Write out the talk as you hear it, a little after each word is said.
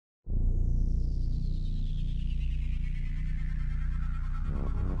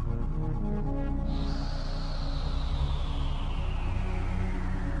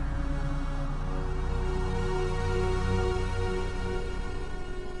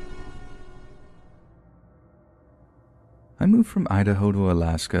I moved from Idaho to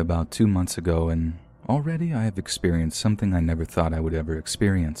Alaska about 2 months ago, and already I have experienced something I never thought I would ever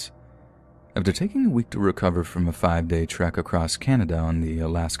experience. After taking a week to recover from a 5-day trek across Canada on the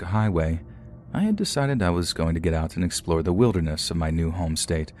Alaska Highway, I had decided I was going to get out and explore the wilderness of my new home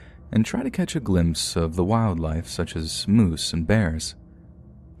state and try to catch a glimpse of the wildlife such as moose and bears.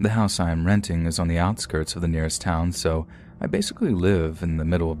 The house I am renting is on the outskirts of the nearest town, so I basically live in the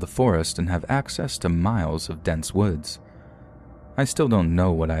middle of the forest and have access to miles of dense woods. I still don't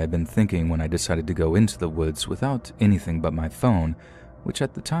know what I had been thinking when I decided to go into the woods without anything but my phone, which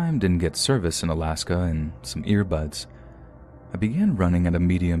at the time didn't get service in Alaska, and some earbuds. I began running at a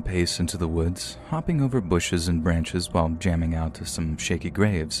medium pace into the woods, hopping over bushes and branches while jamming out to some shaky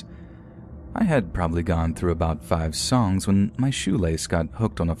graves. I had probably gone through about 5 songs when my shoelace got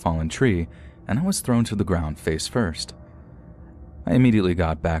hooked on a fallen tree, and I was thrown to the ground face first. I immediately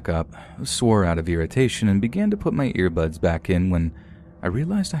got back up, swore out of irritation, and began to put my earbuds back in when I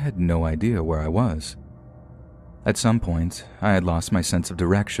realized I had no idea where I was. At some point, I had lost my sense of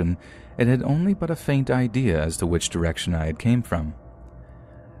direction and had only but a faint idea as to which direction I had came from.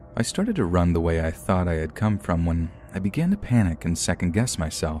 I started to run the way I thought I had come from when I began to panic and second-guess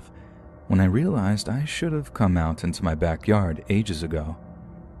myself when I realized I should have come out into my backyard ages ago.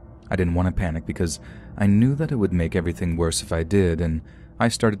 I didn't want to panic because I knew that it would make everything worse if I did, and I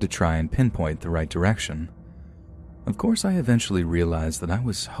started to try and pinpoint the right direction. Of course, I eventually realized that I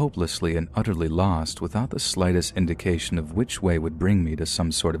was hopelessly and utterly lost without the slightest indication of which way would bring me to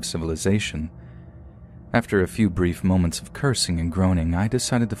some sort of civilization. After a few brief moments of cursing and groaning, I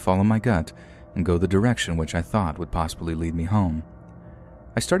decided to follow my gut and go the direction which I thought would possibly lead me home.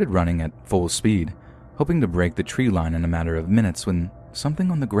 I started running at full speed, hoping to break the tree line in a matter of minutes when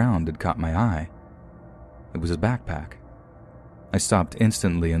something on the ground had caught my eye. It was a backpack. I stopped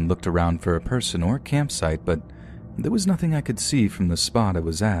instantly and looked around for a person or campsite, but there was nothing I could see from the spot I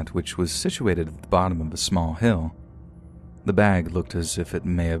was at, which was situated at the bottom of a small hill. The bag looked as if it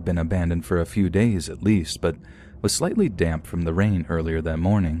may have been abandoned for a few days at least, but was slightly damp from the rain earlier that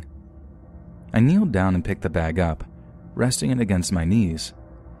morning. I kneeled down and picked the bag up, resting it against my knees.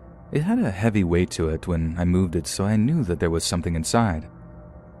 It had a heavy weight to it when I moved it, so I knew that there was something inside.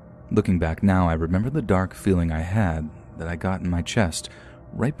 Looking back now, I remember the dark feeling I had that I got in my chest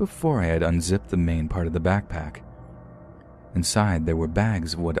right before I had unzipped the main part of the backpack. Inside, there were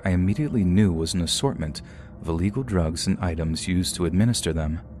bags of what I immediately knew was an assortment of illegal drugs and items used to administer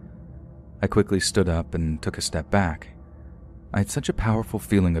them. I quickly stood up and took a step back. I had such a powerful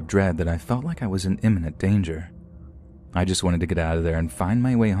feeling of dread that I felt like I was in imminent danger. I just wanted to get out of there and find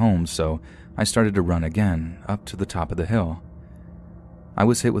my way home, so I started to run again, up to the top of the hill. I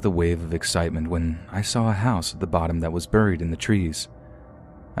was hit with a wave of excitement when I saw a house at the bottom that was buried in the trees.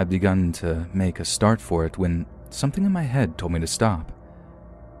 I'd begun to make a start for it when something in my head told me to stop.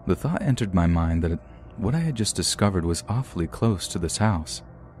 The thought entered my mind that what I had just discovered was awfully close to this house.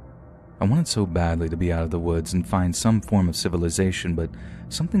 I wanted so badly to be out of the woods and find some form of civilization, but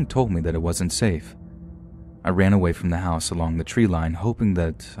something told me that it wasn't safe. I ran away from the house along the tree line, hoping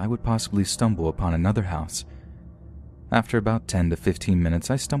that I would possibly stumble upon another house. After about 10 to 15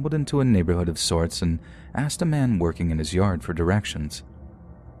 minutes, I stumbled into a neighborhood of sorts and asked a man working in his yard for directions.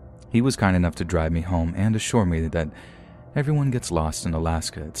 He was kind enough to drive me home and assure me that everyone gets lost in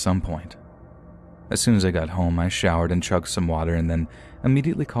Alaska at some point. As soon as I got home, I showered and chugged some water and then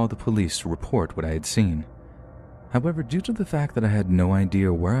immediately called the police to report what I had seen. However, due to the fact that I had no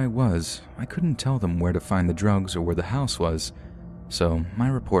idea where I was, I couldn't tell them where to find the drugs or where the house was, so my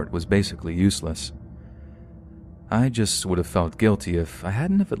report was basically useless. I just would have felt guilty if I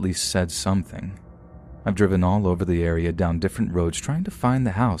hadn't have at least said something. I've driven all over the area down different roads trying to find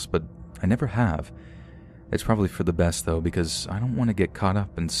the house, but I never have. It's probably for the best though, because I don't want to get caught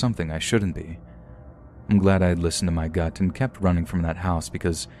up in something I shouldn't be. I'm glad I had listened to my gut and kept running from that house,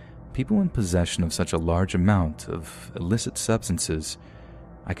 because people in possession of such a large amount of illicit substances,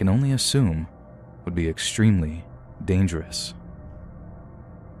 I can only assume, would be extremely dangerous.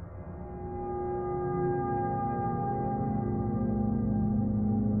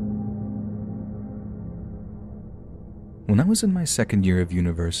 When I was in my second year of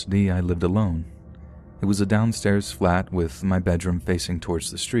university, I lived alone. It was a downstairs flat with my bedroom facing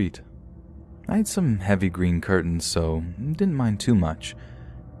towards the street. I had some heavy green curtains, so didn't mind too much.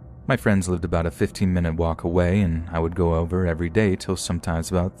 My friends lived about a 15-minute walk away, and I would go over every day till sometimes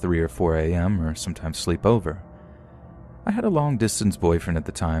about 3 or 4 a.m. or sometimes sleep over. I had a long-distance boyfriend at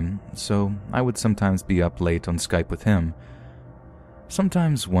the time, so I would sometimes be up late on Skype with him.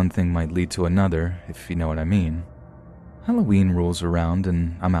 Sometimes one thing might lead to another, if you know what I mean. Halloween rolls around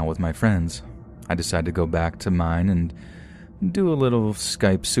and I'm out with my friends. I decide to go back to mine, and do a little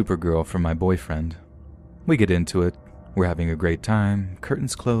Skype Supergirl for my boyfriend. We get into it. We're having a great time,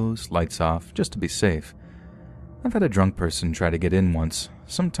 curtains closed, lights off, just to be safe. I've had a drunk person try to get in once,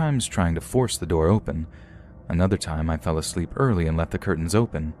 sometimes trying to force the door open. Another time I fell asleep early and left the curtains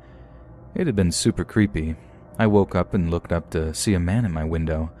open. It had been super creepy. I woke up and looked up to see a man in my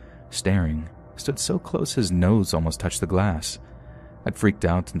window, staring, stood so close his nose almost touched the glass. I'd freaked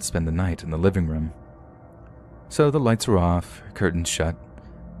out and spent the night in the living room. So the lights were off, curtains shut.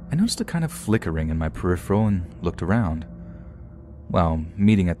 I noticed a kind of flickering in my peripheral and looked around. While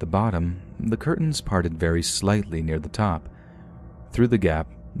meeting at the bottom, the curtains parted very slightly near the top. Through the gap,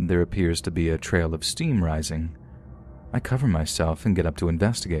 there appears to be a trail of steam rising. I cover myself and get up to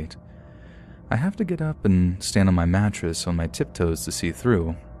investigate. I have to get up and stand on my mattress on my tiptoes to see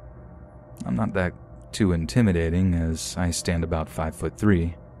through. I'm not that too intimidating as I stand about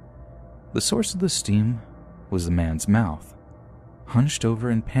 5'3". The source of the steam was the man's mouth. Hunched over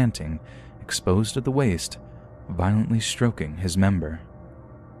and panting, exposed at the waist, violently stroking his member.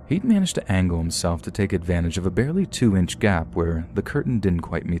 He'd managed to angle himself to take advantage of a barely 2-inch gap where the curtain didn't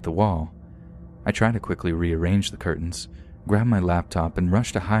quite meet the wall. I try to quickly rearrange the curtains, grab my laptop, and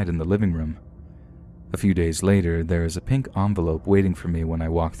rush to hide in the living room. A few days later, there is a pink envelope waiting for me when I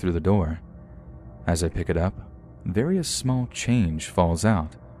walk through the door. As I pick it up, various small change falls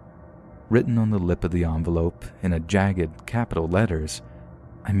out. Written on the lip of the envelope in a jagged capital letters,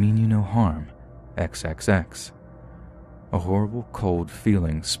 "I mean you no harm, XXX. A horrible cold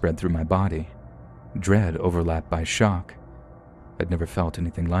feeling spread through my body. Dread overlapped by shock. I'd never felt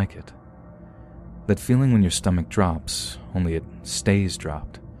anything like it. That feeling when your stomach drops, only it stays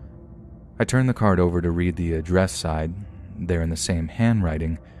dropped. I turn the card over to read the address side, there in the same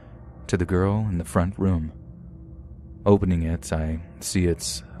handwriting, to the girl in the front room. Opening it, I see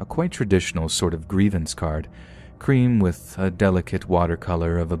it's a quite traditional sort of grievance card, cream with a delicate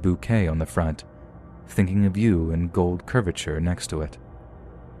watercolor of a bouquet on the front, thinking of you in gold curvature next to it.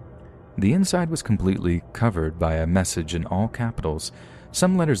 The inside was completely covered by a message in all capitals,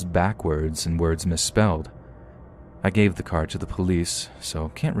 some letters backwards and words misspelled. I gave the card to the police, so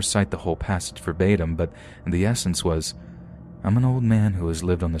can't recite the whole passage verbatim, but the essence was, "I'm an old man who has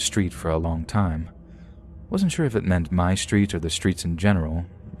lived on the street for a long time." Wasn't sure if it meant my street or the streets in general,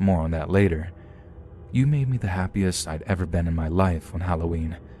 more on that later. "You made me the happiest I'd ever been in my life on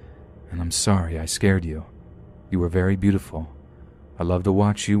Halloween, and I'm sorry I scared you. You were very beautiful. I love to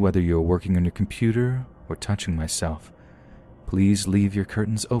watch you whether you're working on your computer or touching myself. Please leave your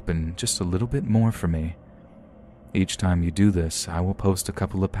curtains open just a little bit more for me. Each time you do this, I will post a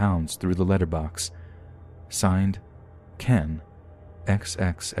couple of pounds through the letterbox. Signed, Ken,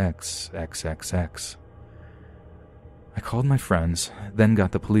 XXXXXX." I called my friends, then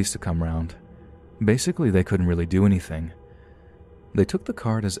got the police to come round. Basically, they couldn't really do anything. They took the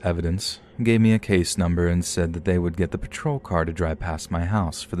card as evidence, gave me a case number, and said that they would get the patrol car to drive past my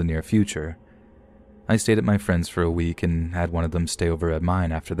house for the near future. I stayed at my friend's for a week and had one of them stay over at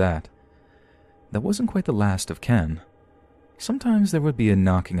mine after that. That wasn't quite the last of Ken. Sometimes there would be a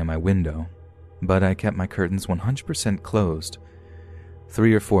knocking at my window, but I kept my curtains 100% closed.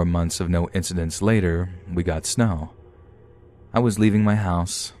 3 or 4 months of no incidents later, we got snow. I was leaving my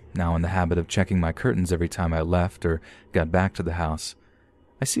house, now in the habit of checking my curtains every time I left or got back to the house.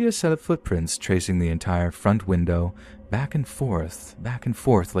 I see a set of footprints tracing the entire front window, back and forth,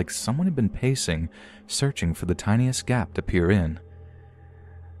 like someone had been pacing, searching for the tiniest gap to peer in.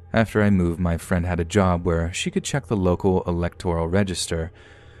 After I moved, my friend had a job where she could check the local electoral register.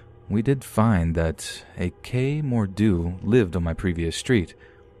 We did find that a K. Mordew lived on my previous street,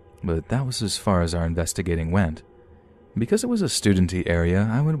 but that was as far as our investigating went. Because it was a studenty area,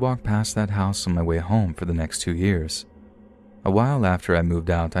 I would walk past that house on my way home for the next 2 years. A while after I moved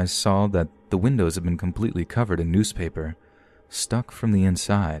out, I saw that the windows had been completely covered in newspaper, stuck from the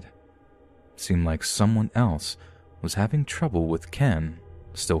inside. Seemed like someone else was having trouble with Ken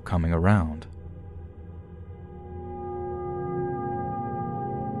still coming around.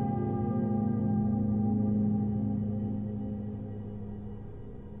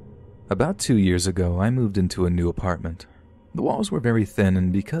 About 2 years ago, I moved into a new apartment. The walls were very thin,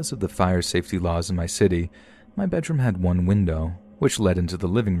 and because of the fire safety laws in my city, my bedroom had one window, which led into the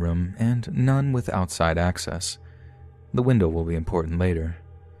living room, and none with outside access. The window will be important later.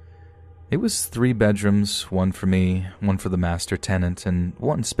 It was 3 bedrooms, one for me, one for the master tenant, and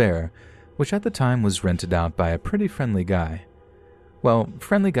one spare, which at the time was rented out by a pretty friendly guy. Well,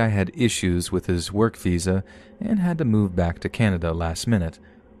 friendly guy had issues with his work visa and had to move back to Canada last minute,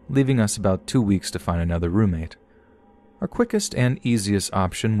 leaving us about 2 weeks to find another roommate. Our quickest and easiest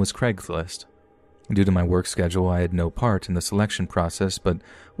option was Craigslist. Due to my work schedule, I had no part in the selection process, but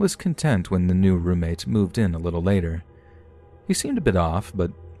was content when the new roommate moved in a little later. He seemed a bit off,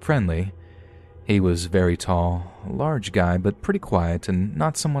 but friendly. He was very tall, a large guy, but pretty quiet, and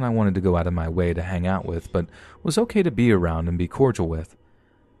not someone I wanted to go out of my way to hang out with, but was okay to be around and be cordial with.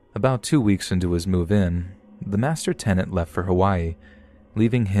 About 2 weeks into his move-in, the master tenant left for Hawaii,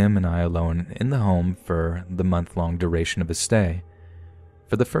 leaving him and I alone in the home for the month-long duration of his stay.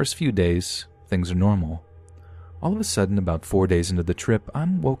 For the first few days, things are normal. All of a sudden, about 4 days into the trip,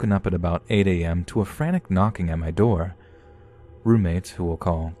 I'm woken up at about 8 a.m. to a frantic knocking at my door. Roommate, who we'll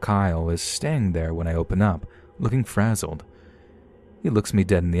call Kyle, is standing there when I open up, looking frazzled. He looks me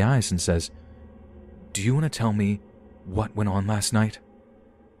dead in the eyes and says, "Do you want to tell me what went on last night?"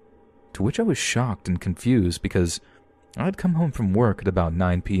 To which I was shocked and confused because I had come home from work at about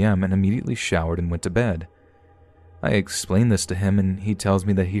 9 p.m. and immediately showered and went to bed. I explained this to him, and he tells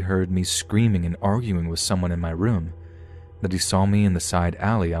me that he heard me screaming and arguing with someone in my room, that he saw me in the side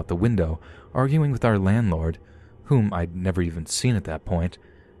alley out the window arguing with our landlord, whom I'd never even seen at that point,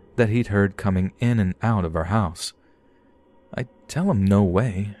 that he'd heard coming in and out of our house. I tell him no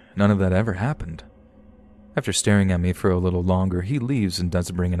way, none of that ever happened. After staring at me for a little longer, he leaves and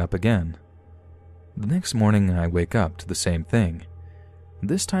doesn't bring it up again. The next morning, I wake up to the same thing.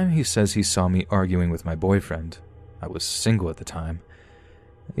 This time he says he saw me arguing with my boyfriend. I was single at the time.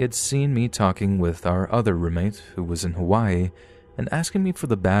 He had seen me talking with our other roommate, who was in Hawaii, and asking me for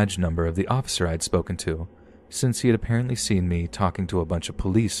the badge number of the officer I'd spoken to, since he had apparently seen me talking to a bunch of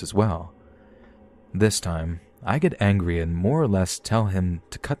police as well. This time, I get angry and more or less tell him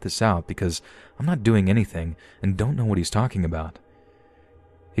to cut this out because I'm not doing anything and don't know what he's talking about.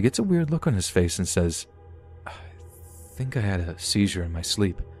 He gets a weird look on his face and says, "I think I had a seizure in my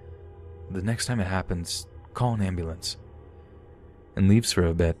sleep. The next time it happens, call an ambulance." And leaves for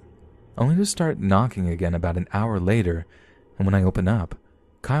a bit, only to start knocking again about an hour later, and when I open up,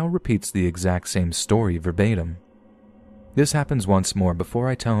 Kyle repeats the exact same story verbatim. This happens once more before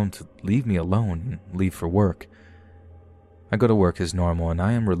I tell him to leave me alone and leave for work. I go to work as normal, and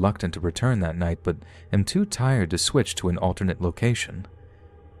I am reluctant to return that night, but am too tired to switch to an alternate location.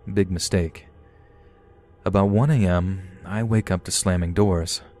 Big mistake. About 1 a.m., I wake up to slamming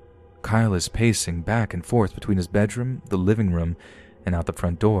doors. Kyle is pacing back and forth between his bedroom, the living room, and out the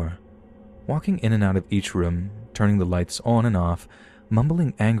front door, walking in and out of each room, turning the lights on and off,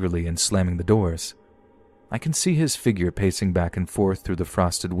 mumbling angrily and slamming the doors. I can see his figure pacing back and forth through the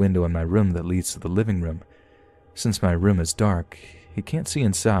frosted window in my room that leads to the living room. Since my room is dark, he can't see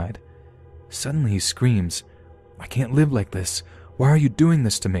inside. Suddenly he screams, "I can't live like this. Why are you doing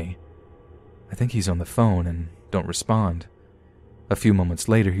this to me?" I think he's on the phone and don't respond. A few moments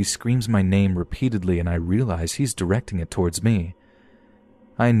later, he screams my name repeatedly, and I realize he's directing it towards me.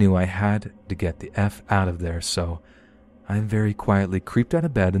 I knew I had to get the F out of there, so I very quietly creeped out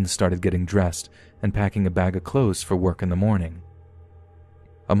of bed and started getting dressed and packing a bag of clothes for work in the morning.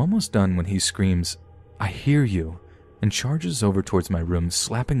 I'm almost done when he screams, "I hear you," and charges over towards my room,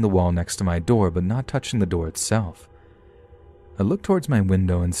 slapping the wall next to my door but not touching the door itself. I look towards my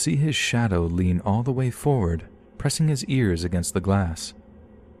window and see his shadow lean all the way forward, pressing his ears against the glass.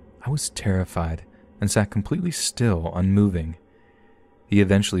 I was terrified and sat completely still, unmoving. He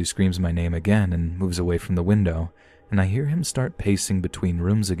eventually screams my name again and moves away from the window, and I hear him start pacing between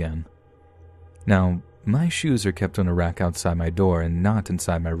rooms again. Now, my shoes are kept on a rack outside my door and not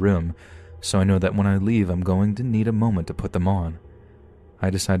inside my room, so I know that when I leave I'm going to need a moment to put them on. I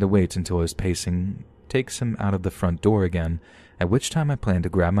decide to wait until his pacing takes him out of the front door again, at which time I plan to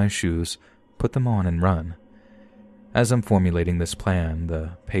grab my shoes, put them on, and run. As I'm formulating this plan,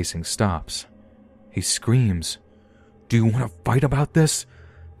 the pacing stops. He screams, "Do you want to fight about this?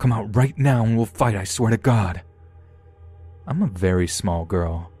 Come out right now and we'll fight, I swear to God." I'm a very small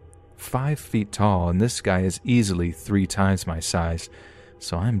girl, 5 feet tall, and this guy is easily 3 times my size,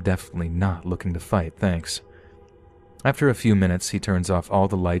 so I'm definitely not looking to fight, thanks. After a few minutes, he turns off all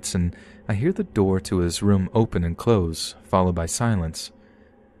the lights, and I hear the door to his room open and close, followed by silence.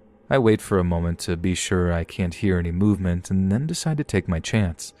 I wait for a moment to be sure I can't hear any movement, and then decide to take my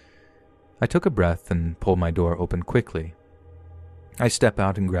chance. I took a breath and pulled my door open quickly. I step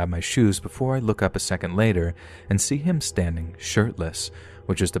out and grab my shoes before I look up a second later and see him standing shirtless,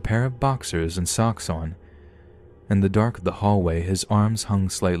 with just a pair of boxers and socks on. In the dark of the hallway, his arms hung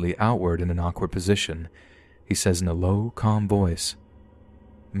slightly outward in an awkward position. He says in a low, calm voice,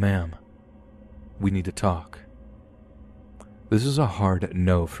 "Ma'am, we need to talk." This is a hard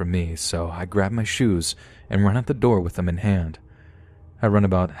no for me, so I grab my shoes and run out the door with them in hand. I run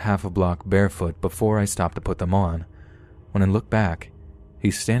about half a block barefoot before I stop to put them on. When I look back,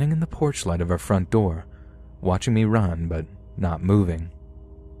 He's standing in the porch light of our front door, watching me run but not moving.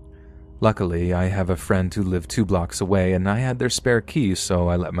 Luckily, I have a friend who lived 2 blocks away, and I had their spare keys, so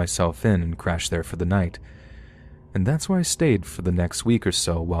I let myself in and crashed there for the night. And that's where I stayed for the next week or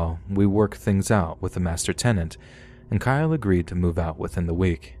so while we worked things out with the master tenant, and Kyle agreed to move out within the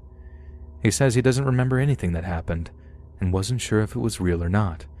week. He says he doesn't remember anything that happened, and wasn't sure if it was real or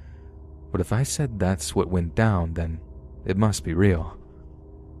not. But if I said that's what went down, then it must be real.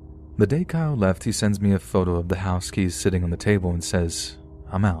 The day Kyle left, he sends me a photo of the house keys sitting on the table and says,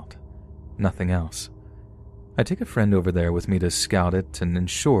 "I'm out. Nothing else." I take a friend over there with me to scout it and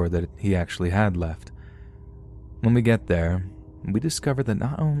ensure that he actually had left. When we get there, we discover that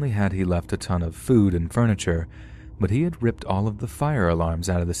not only had he left a ton of food and furniture, but he had ripped all of the fire alarms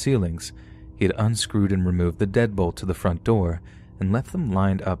out of the ceilings. He had unscrewed and removed the deadbolt to the front door and left them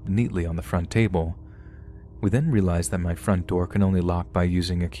lined up neatly on the front table. We then realized that my front door can only lock by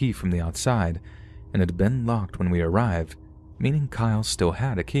using a key from the outside, and it had been locked when we arrived, meaning Kyle still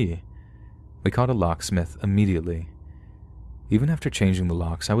had a key. We called a locksmith immediately. Even after changing the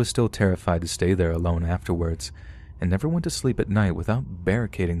locks, I was still terrified to stay there alone afterwards, and never went to sleep at night without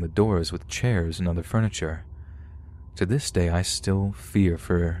barricading the doors with chairs and other furniture. To this day, I still fear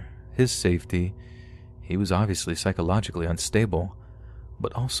for his safety. He was obviously psychologically unstable,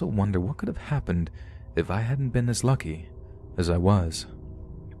 but also wonder what could have happened if I hadn't been as lucky as I was.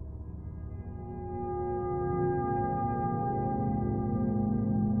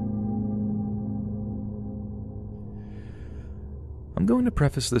 I'm going to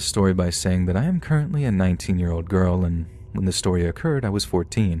preface this story by saying that I am currently a 19-year-old girl, and when the story occurred, I was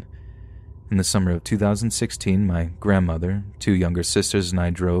 14. In the summer of 2016, my grandmother, 2 younger sisters, and I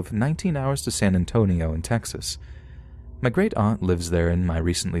drove 19 hours to San Antonio in Texas. My great-aunt lives there, and my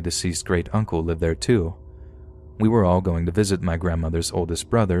recently deceased great-uncle lived there too. We were all going to visit my grandmother's oldest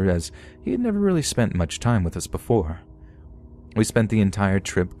brother, as he had never really spent much time with us before. We spent the entire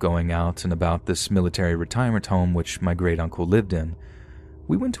trip going out and about this military retirement home which my great-uncle lived in.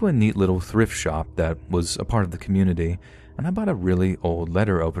 We went to a neat little thrift shop that was a part of the community, and I bought a really old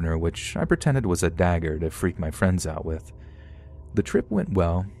letter opener which I pretended was a dagger to freak my friends out with. The trip went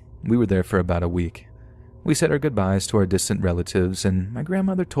well. We were there for about a week. We said our goodbyes to our distant relatives, and my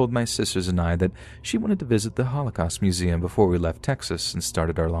grandmother told my sisters and I that she wanted to visit the Holocaust Museum before we left Texas and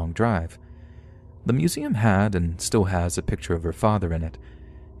started our long drive. The museum had and still has a picture of her father in it.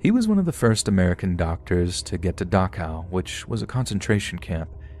 He was one of the first American doctors to get to Dachau, which was a concentration camp,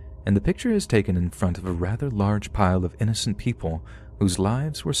 and the picture is taken in front of a rather large pile of innocent people whose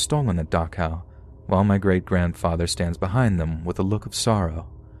lives were stolen at Dachau, while my great-grandfather stands behind them with a look of sorrow.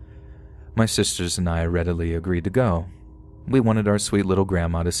 My sisters and I readily agreed to go. We wanted our sweet little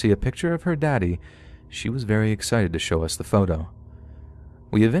grandma to see a picture of her daddy. She was very excited to show us the photo.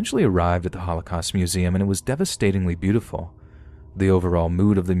 We eventually arrived at the Holocaust Museum, and it was devastatingly beautiful. The overall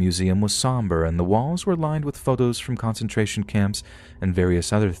mood of the museum was somber, and the walls were lined with photos from concentration camps and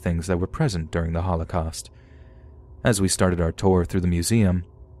various other things that were present during the Holocaust. As we started our tour through the museum,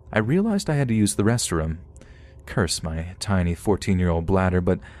 I realized I had to use the restroom. Curse my tiny 14-year-old bladder,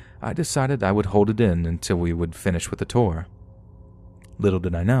 but I decided I would hold it in until we would finish with the tour. Little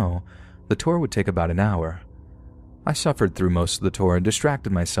did I know, the tour would take about an hour. I suffered through most of the tour and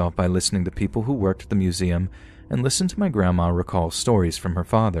distracted myself by listening to people who worked at the museum and listened to my grandma recall stories from her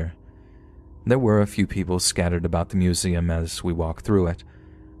father. There were a few people scattered about the museum as we walked through it.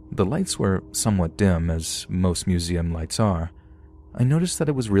 The lights were somewhat dim, as most museum lights are. I noticed that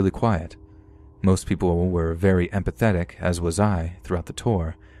it was really quiet. Most people were very empathetic, as was I, throughout the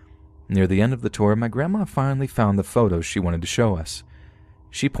tour. Near the end of the tour, my grandma finally found the photo she wanted to show us.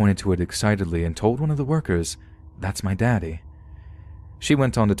 She pointed to it excitedly and told one of the workers, "That's my daddy." She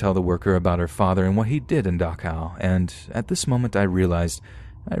went on to tell the worker about her father and what he did in Dachau, and at this moment I realized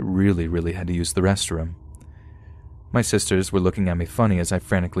I really had to use the restroom. My sisters were looking at me funny as I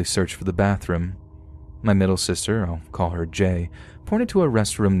frantically searched for the bathroom. My middle sister, I'll call her Jay, pointed to a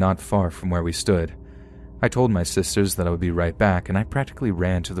restroom not far from where we stood. I told my sisters that I would be right back, and I practically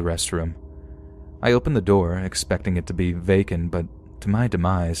ran to the restroom. I opened the door, expecting it to be vacant, but to my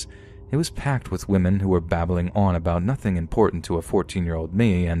demise, it was packed with women who were babbling on about nothing important to a 14-year-old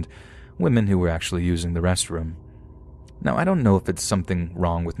me, and women who were actually using the restroom. Now, I don't know if it's something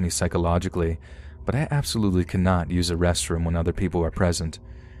wrong with me psychologically, but I absolutely cannot use a restroom when other people are present.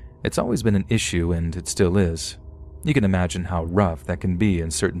 It's always been an issue, and it still is. You can imagine how rough that can be in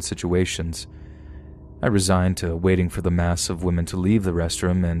certain situations. I resigned to waiting for the mass of women to leave the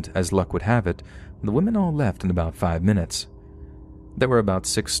restroom, and as luck would have it, the women all left in about 5 minutes. There were about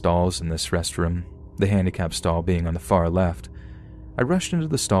 6 stalls in this restroom, the handicap stall being on the far left. I rushed into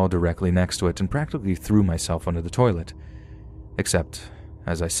the stall directly next to it and practically threw myself onto the toilet. Except,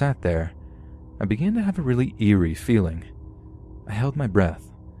 as I sat there, I began to have a really eerie feeling. I held my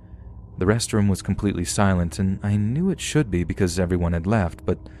breath. The restroom was completely silent, and I knew it should be because everyone had left,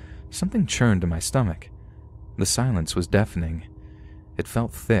 but something churned in my stomach. The silence was deafening. It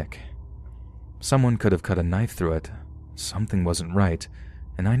felt thick. Someone could have cut a knife through it. Something wasn't right,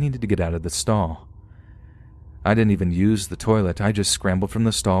 and I needed to get out of the stall. I didn't even use the toilet. I just scrambled from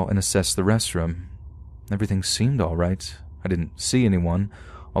the stall and assessed the restroom. Everything seemed all right. I didn't see anyone.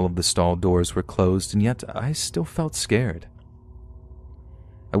 All of the stall doors were closed, and yet I still felt scared.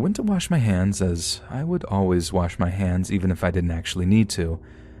 I went to wash my hands, as I would always wash my hands even if I didn't actually need to,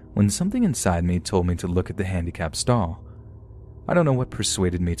 when something inside me told me to look at the handicap stall. I don't know what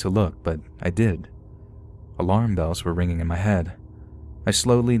persuaded me to look, but I did. Alarm bells were ringing in my head. I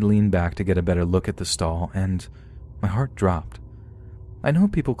slowly leaned back to get a better look at the stall, and my heart dropped. I know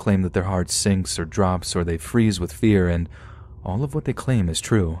people claim that their heart sinks or drops or they freeze with fear, and all of what they claim is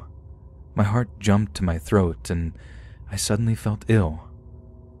true. My heart jumped to my throat, and I suddenly felt ill.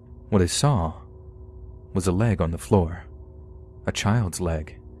 What I saw was a leg on the floor. A child's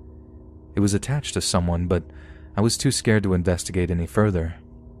leg. It was attached to someone, but I was too scared to investigate any further.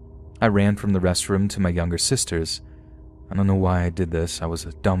 I ran from the restroom to my younger sister's. I don't know why I did this. I was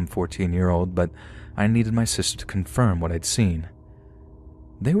a dumb 14-year-old, but I needed my sister to confirm what I'd seen.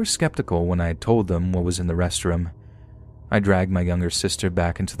 They were skeptical when I had told them what was in the restroom. I dragged my younger sister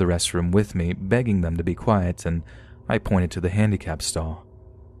back into the restroom with me, begging them to be quiet, and I pointed to the handicap stall.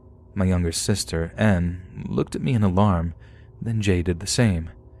 My younger sister, Anne, looked at me in alarm, then Jay did the same.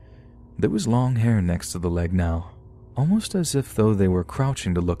 There was long hair next to the leg now, almost as if though they were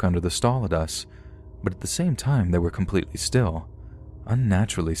crouching to look under the stall at us, but at the same time they were completely still,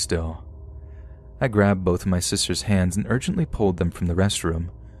 unnaturally still. I grabbed both of my sister's hands and urgently pulled them from the restroom.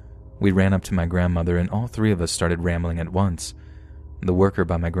 We ran up to my grandmother, and all three of us started rambling at once. The worker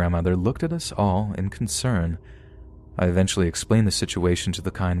by my grandmother looked at us all in concern. I eventually explained the situation to the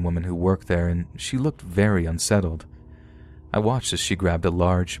kind woman who worked there, and she looked very unsettled. I watched as she grabbed a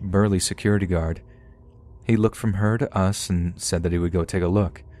large, burly security guard. He looked from her to us and said that he would go take a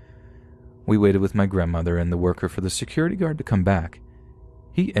look. We waited with my grandmother and the worker for the security guard to come back.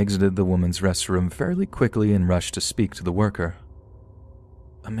 He exited the woman's restroom fairly quickly and rushed to speak to the worker.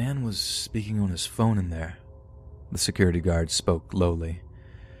 "A man was speaking on his phone in there," the security guard spoke lowly.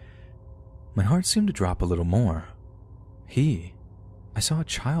 My heart seemed to drop a little more. I saw a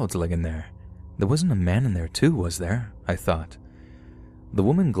child's leg in there. There wasn't a man in there too, was there? I thought. The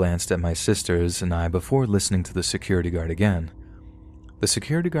woman glanced at my sisters and I before listening to the security guard again. The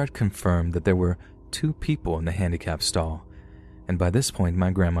security guard confirmed that there were 2 people in the handicap stall, and by this point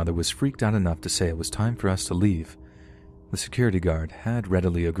my grandmother was freaked out enough to say it was time for us to leave. The security guard had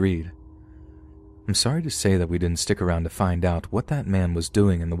readily agreed. I'm sorry to say that we didn't stick around to find out what that man was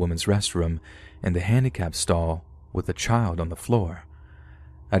doing in the woman's restroom and the handicap stall with a child on the floor.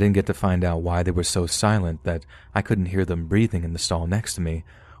 I didn't get to find out why they were so silent that I couldn't hear them breathing in the stall next to me,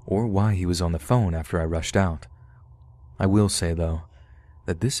 or why he was on the phone after I rushed out. I will say, though,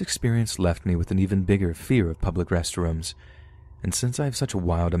 that this experience left me with an even bigger fear of public restrooms, and since I have such a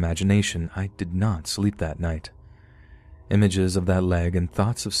wild imagination, I did not sleep that night. Images of that leg and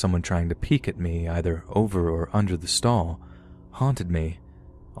thoughts of someone trying to peek at me either over or under the stall haunted me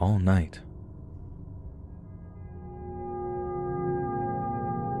all night.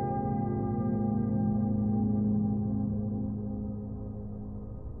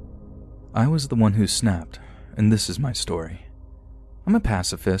 I was the one who snapped, and this is my story. I'm a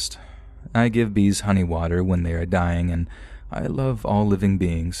pacifist. I give bees honey water when they are dying, and I love all living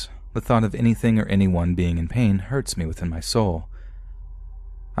beings. The thought of anything or anyone being in pain hurts me within my soul.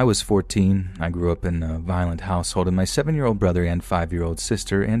 I was 14, I grew up in a violent household, and my 7-year-old brother and 5-year-old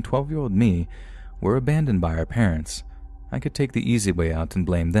sister and 12-year-old me were abandoned by our parents. I could take the easy way out and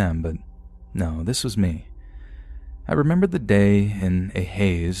blame them, but no, this was me. I remember the day in a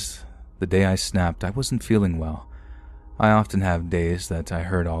haze. The day I snapped, I wasn't feeling well. I often have days that I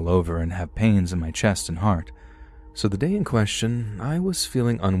hurt all over and have pains in my chest and heart. So the day in question, I was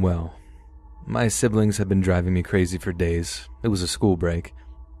feeling unwell. My siblings had been driving me crazy for days. It was a school break.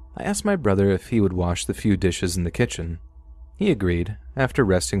 I asked my brother if he would wash the few dishes in the kitchen. He agreed. After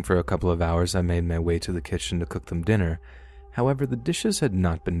resting for a couple of hours, I made my way to the kitchen to cook them dinner. However, the dishes had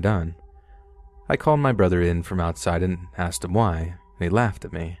not been done. I called my brother in from outside and asked him why, and he laughed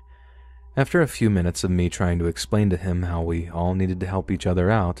at me. After a few minutes of me trying to explain to him how we all needed to help each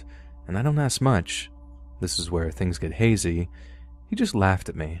other out, and I don't ask much, this is where things get hazy, he just laughed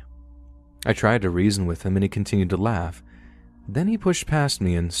at me. I tried to reason with him and he continued to laugh. Then he pushed past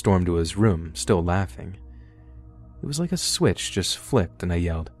me and stormed to his room, still laughing. It was like a switch just flicked and I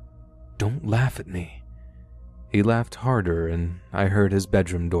yelled, "Don't laugh at me." He laughed harder and I heard his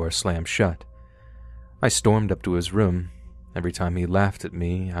bedroom door slam shut. I stormed up to his room. Every time he laughed at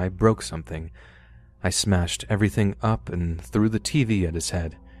me, I broke something. I smashed everything up and threw the TV at his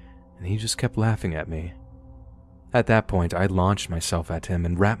head, and he just kept laughing at me. At that point, I launched myself at him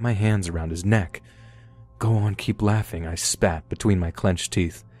and wrapped my hands around his neck. "Go on, keep laughing," I spat between my clenched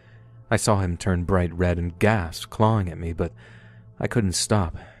teeth. I saw him turn bright red and gasp, clawing at me, but I couldn't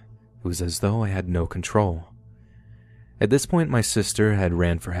stop. It was as though I had no control. At this point, my sister had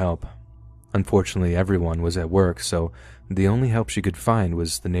ran for help. Unfortunately, everyone was at work, so the only help she could find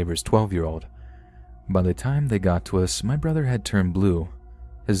was the neighbor's 12-year-old. By the time they got to us, my brother had turned blue.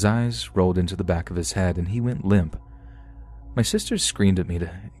 His eyes rolled into the back of his head and he went limp. My sister screamed at me to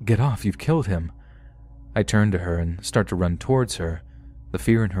get off, "You've killed him." I turned to her and started to run towards her. The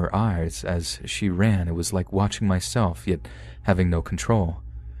fear in her eyes as she ran, it was like watching myself, yet having no control.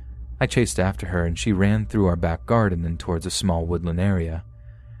 I chased after her and she ran through our back garden and towards a small woodland area.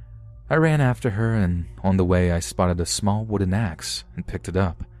 I ran after her and on the way I spotted a small wooden axe and picked it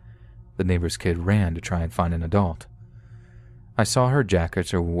up. The neighbor's kid ran to try and find an adult. I saw her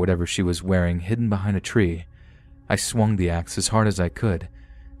jacket or whatever she was wearing hidden behind a tree. I swung the axe as hard as I could.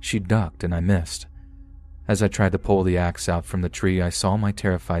 She ducked and I missed. As I tried to pull the axe out from the tree, I saw my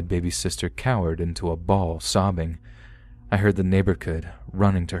terrified baby sister cowered into a ball, sobbing. I heard the neighbor kid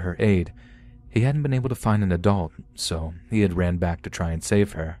running to her aid. He hadn't been able to find an adult, so he had ran back to try and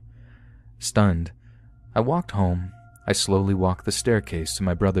save her. Stunned, I walked home. I slowly walked the staircase to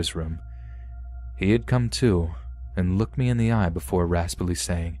my brother's room. He had come to and looked me in the eye before raspily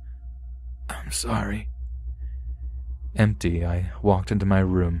saying, "I'm sorry." Empty, I walked into my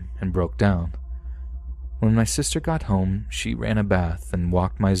room and broke down. When my sister got home, she ran a bath and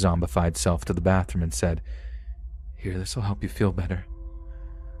walked my zombified self to the bathroom and said, "Here, this'll help you feel better."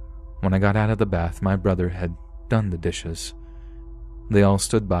 When I got out of the bath, my brother had done the dishes. They all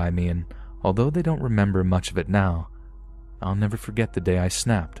stood by me, and although they don't remember much of it now, I'll never forget the day I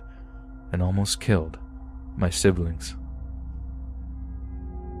snapped and almost killed my siblings.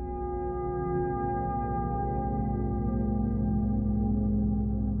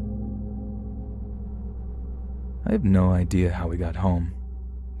 I have no idea how we got home.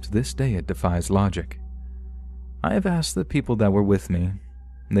 To this day, it defies logic. I have asked the people that were with me.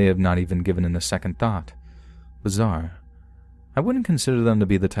 They have not even given it a second thought. Bizarre. I wouldn't consider them to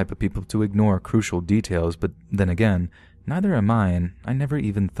be the type of people to ignore crucial details, but then again, neither am I, and I never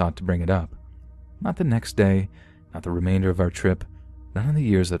even thought to bring it up. Not the next day, not the remainder of our trip, none of the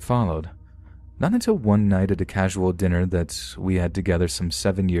years that followed. Not until one night at a casual dinner that we had together some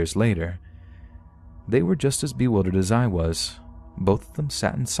 7 years later. They were just as bewildered as I was. Both of them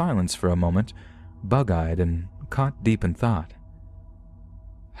sat in silence for a moment, bug-eyed and caught deep in thought.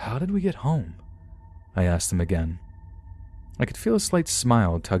 "How did we get home?" I asked them again. I could feel a slight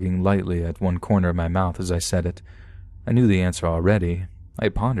smile tugging lightly at one corner of my mouth as I said it. I knew the answer already. I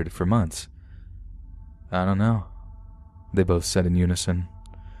had pondered it for months. "I don't know," they both said in unison.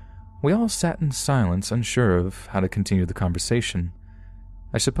 We all sat in silence, unsure of how to continue the conversation.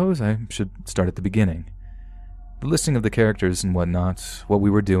 I suppose I should start at the beginning. The listing of the characters and whatnot, what we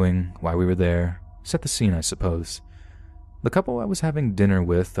were doing, why we were there, set the scene, I suppose. The couple I was having dinner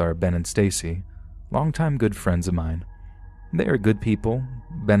with are Ben and Stacy, longtime good friends of mine. They are good people.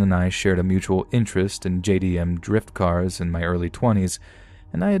 Ben and I shared a mutual interest in JDM drift cars in my early 20s,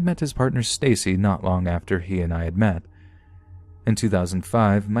 and I had met his partner Stacy not long after he and I had met. In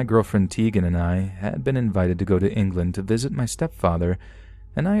 2005, my girlfriend Tegan and I had been invited to go to England to visit my stepfather,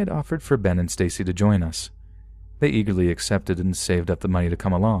 and I had offered for Ben and Stacy to join us. They eagerly accepted and saved up the money to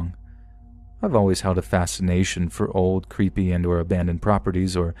come along. I've always held a fascination for old, creepy, and/or abandoned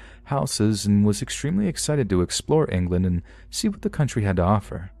properties or houses and was extremely excited to explore England and see what the country had to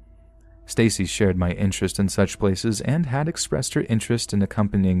offer. Stacy shared my interest in such places and had expressed her interest in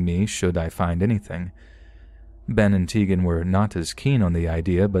accompanying me should I find anything. Ben and Tegan were not as keen on the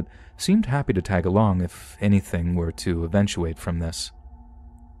idea, but seemed happy to tag along if anything were to eventuate from this.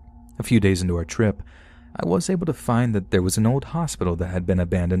 A few days into our trip, I was able to find that there was an old hospital that had been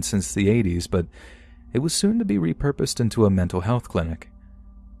abandoned since the 80s, but it was soon to be repurposed into a mental health clinic.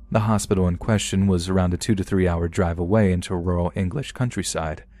 The hospital in question was around a 2 to 3 hour drive away into rural English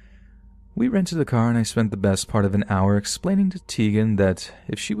countryside. We rented a car and I spent the best part of an hour explaining to Tegan that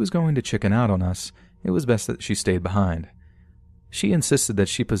if she was going to chicken out on us, it was best that she stayed behind. She insisted that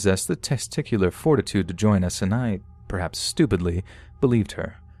she possessed the testicular fortitude to join us, and I, perhaps stupidly, believed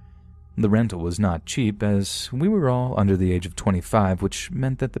her. The rental was not cheap, as we were all under the age of 25, which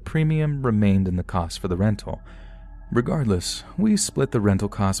meant that the premium remained in the cost for the rental. Regardless, we split the rental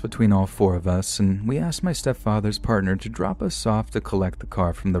cost between all four of us, and we asked my stepfather's partner to drop us off to collect the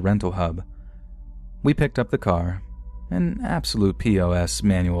car from the rental hub. We picked up the car, an absolute POS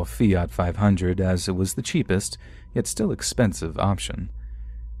manual Fiat 500, as it was the cheapest, yet still expensive option.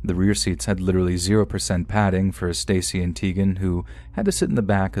 The rear seats had literally 0% padding for Stacy and Tegan, who had to sit in the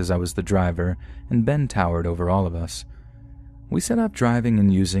back as I was the driver, and Ben towered over all of us. We set off driving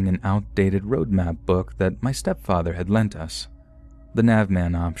and using an outdated road map book that my stepfather had lent us. The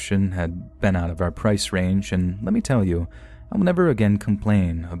Navman option had been out of our price range, and let me tell you, I will never again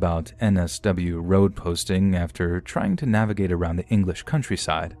complain about NSW road posting after trying to navigate around the English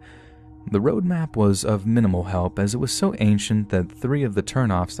countryside. The road map was of minimal help, as it was so ancient that 3 of the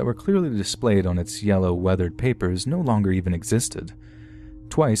turnoffs that were clearly displayed on its yellow weathered papers no longer even existed.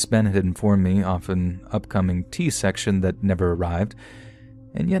 Twice Ben had informed me of an upcoming T section that never arrived,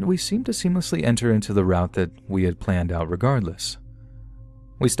 and yet we seemed to seamlessly enter into the route that we had planned out regardless.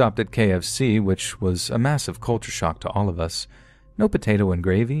 We stopped at KFC, which was a massive culture shock to all of us. No potato and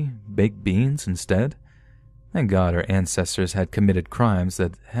gravy, baked beans instead. Thank God our ancestors had committed crimes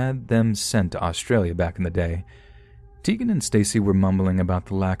that had them sent to Australia back in the day. Tegan and Stacy were mumbling about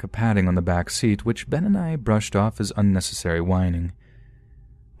the lack of padding on the back seat, which Ben and I brushed off as unnecessary whining.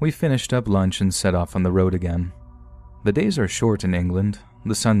 We finished up lunch and set off on the road again. The days are short in England.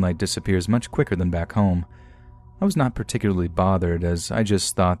 The sunlight disappears much quicker than back home. I was not particularly bothered, as I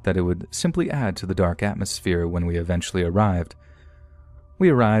just thought that it would simply add to the dark atmosphere when we eventually arrived. We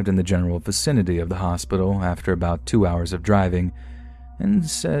arrived in the general vicinity of the hospital after about 2 hours of driving, and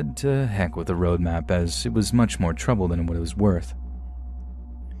said to heck with the road map, as it was much more trouble than what it was worth.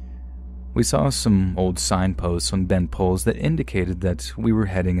 We saw some old signposts on bent poles that indicated that we were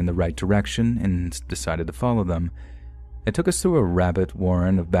heading in the right direction, and decided to follow them. It took us through a rabbit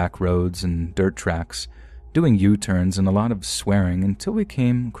warren of back roads and dirt tracks, doing U-turns and a lot of swearing, until we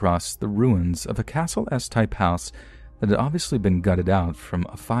came across the ruins of a castle-esque-type house that had obviously been gutted out from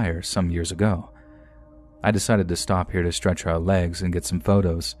a fire some years ago. I decided to stop here to stretch our legs and get some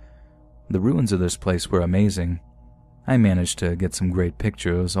photos. The ruins of this place were amazing. I managed to get some great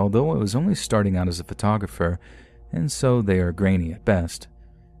pictures, although I was only starting out as a photographer, and so they are grainy at best.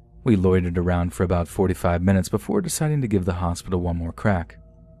 We loitered around for about 45 minutes before deciding to give the hospital one more crack.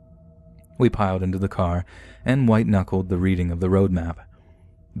 We piled into the car and white-knuckled the reading of the road map.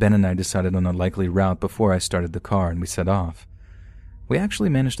 Ben and I decided on a likely route before I started the car, and we set off. We actually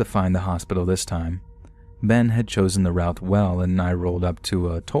managed to find the hospital this time. Ben had chosen the route well, and I rolled up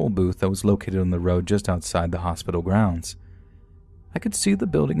to a toll booth that was located on the road just outside the hospital grounds. I could see the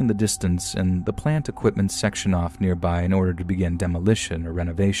building in the distance and the plant equipment section off nearby in order to begin demolition or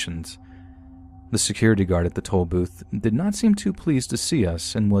renovations. The security guard at the toll booth did not seem too pleased to see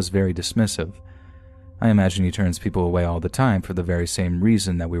us and was very dismissive. I imagine he turns people away all the time for the very same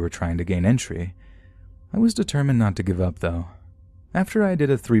reason that we were trying to gain entry. I was determined not to give up, though. After I did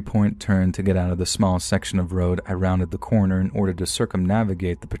a 3-point turn to get out of the small section of road, I rounded the corner in order to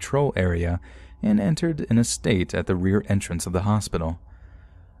circumnavigate the patrol area and entered an estate at the rear entrance of the hospital.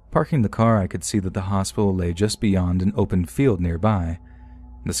 Parking the car, I could see that the hospital lay just beyond an open field nearby.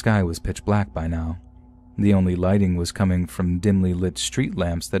 The sky was pitch black by now. The only lighting was coming from dimly lit street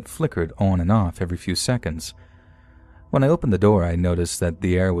lamps that flickered on and off every few seconds. When I opened the door, I noticed that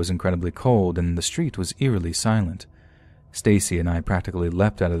the air was incredibly cold and the street was eerily silent. Stacy and I practically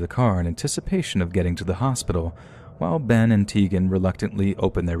leapt out of the car in anticipation of getting to the hospital, while Ben and Tegan reluctantly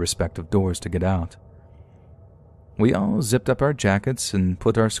opened their respective doors to get out. We all zipped up our jackets and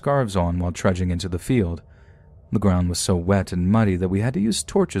put our scarves on while trudging into the field. The ground was so wet and muddy that we had to use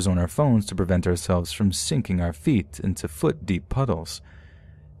torches on our phones to prevent ourselves from sinking our feet into foot-deep puddles.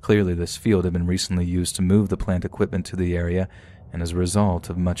 Clearly, this field had been recently used to move the plant equipment to the area, and as a result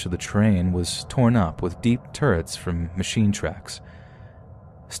of much of the terrain was torn up with deep turrets from machine tracks.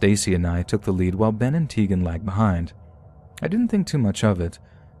 Stacy and I took the lead while Ben and Tegan lagged behind. I didn't think too much of it.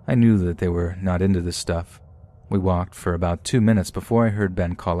 I knew that they were not into this stuff. We walked for about 2 minutes before I heard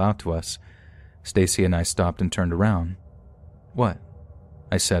Ben call out to us. Stacy and I stopped and turned around. "What?"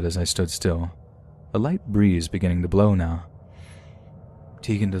 I said as I stood still, a light breeze beginning to blow now.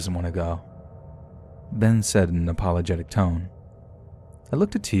 "Tegan doesn't want to go," Ben said in an apologetic tone. I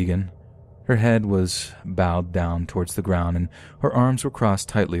looked at Tegan. Her head was bowed down towards the ground and her arms were crossed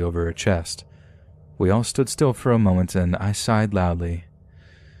tightly over her chest. We all stood still for a moment and I sighed loudly.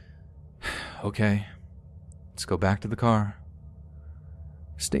 "Okay, let's go back to the car."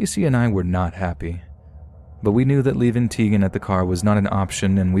 Stacy and I were not happy. But we knew that leaving Tegan at the car was not an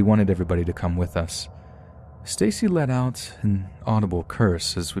option, and we wanted everybody to come with us. Stacy let out an audible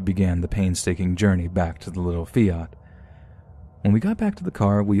curse as we began the painstaking journey back to the little Fiat. When we got back to the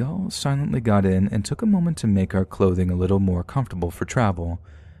car, we all silently got in and took a moment to make our clothing a little more comfortable for travel.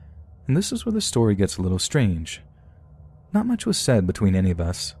 And this is where the story gets a little strange. Not much was said between any of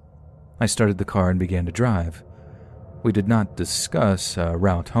us. I started the car and began to drive. We did not discuss a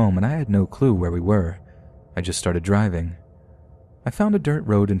route home, and I had no clue where we were. I just started driving. I found a dirt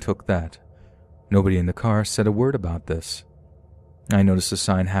road and took that. Nobody in the car said a word about this. I noticed a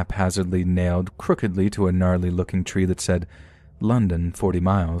sign haphazardly nailed crookedly to a gnarly-looking tree that said, London, 40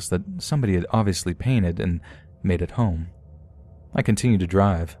 miles, that somebody had obviously painted and made it home. I continued to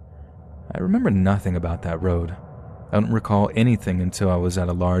drive. I remember nothing about that road. I don't recall anything until I was at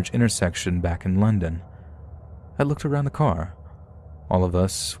a large intersection back in London. I looked around the car. All of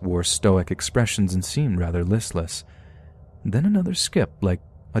us wore stoic expressions and seemed rather listless. Then another skip, like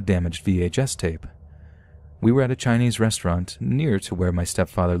a damaged VHS tape. We were at a Chinese restaurant near to where my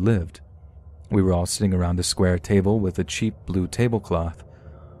stepfather lived. We were all sitting around a square table with a cheap blue tablecloth.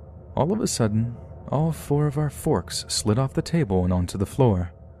 All of a sudden, all 4 of our forks slid off the table and onto the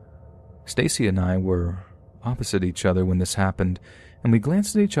floor. Stacy and I were opposite each other when this happened, and we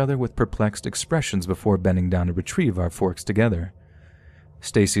glanced at each other with perplexed expressions before bending down to retrieve our forks together.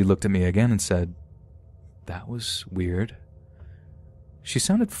 Stacy looked at me again and said, "That was weird." She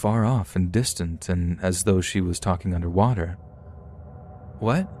sounded far off and distant, and as though she was talking underwater.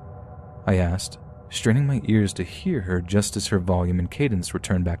 "What?" I asked, straining my ears to hear her just as her volume and cadence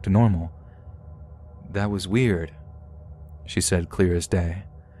returned back to normal. "That was weird," she said, clear as day.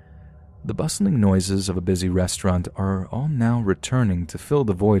 The bustling noises of a busy restaurant are all now returning to fill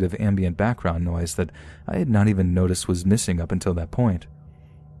the void of ambient background noise that I had not even noticed was missing up until that point.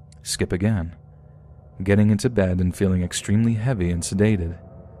 Skip again. Getting into bed and feeling extremely heavy and sedated.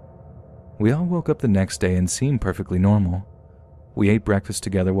 We all woke up the next day and seemed perfectly normal. We ate breakfast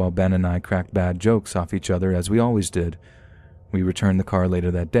together while Ben and I cracked bad jokes off each other as we always did. We returned the car later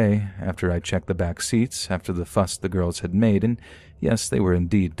that day, after I checked the back seats after the fuss the girls had made, and yes, they were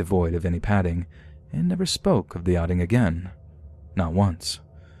indeed devoid of any padding, and never spoke of the outing again. Not once.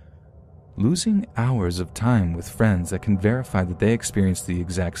 Losing hours of time with friends that can verify that they experienced the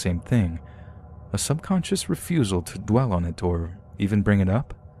exact same thing. A subconscious refusal to dwell on it or even bring it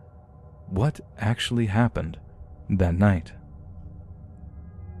up? What actually happened that night?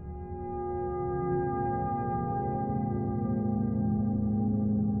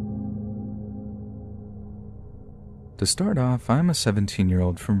 To start off, I'm a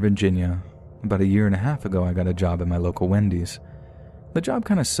 17-year-old from Virginia. About a year and a half ago, I got a job at my local Wendy's. The job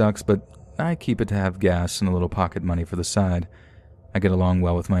kind of sucks, but I keep it to have gas and a little pocket money for the side. I get along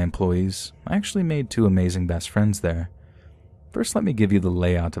well with my employees. I actually made 2 amazing best friends there. First, let me give you the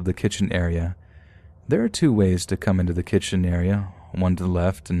layout of the kitchen area. There are 2 ways to come into the kitchen area, one to the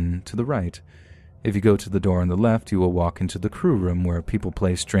left and to the right. If you go to the door on the left, you will walk into the crew room where people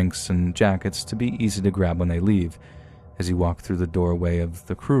place drinks and jackets to be easy to grab when they leave. As you walk through the doorway of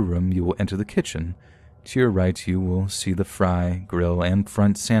the crew room, you will enter the kitchen. To your right, you will see the fry, grill, and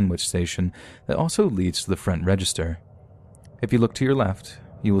front sandwich station that also leads to the front register. If you look to your left,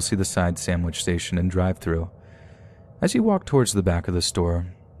 you will see the side sandwich station and drive-thru. As you walk towards the back of the store,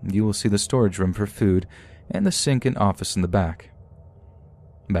 you will see the storage room for food and the sink and office in the back.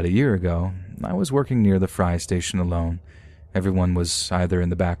 About a year ago, I was working near the fry station alone. Everyone was either in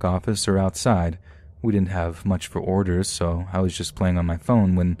the back office or outside. We didn't have much for orders, so I was just playing on my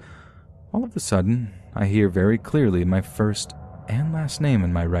phone when, all of a sudden, I hear very clearly my first and last name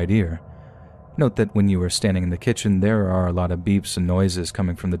in my right ear. Note that when you are standing in the kitchen, there are a lot of beeps and noises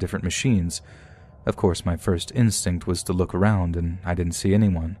coming from the different machines. Of course, my first instinct was to look around, and I didn't see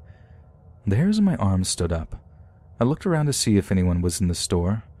anyone. The hairs on my arms stood up. I looked around to see if anyone was in the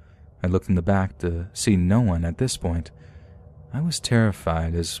store. I looked in the back to see no one at this point. I was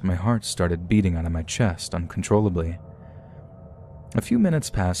terrified as my heart started beating out of my chest uncontrollably. A few minutes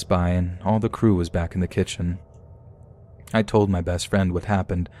passed by and all the crew was back in the kitchen. I told my best friend what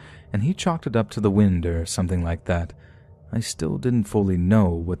happened, and he chalked it up to the wind or something like that. I still didn't fully know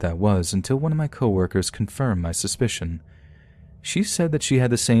what that was until one of my coworkers confirmed my suspicion. She said that she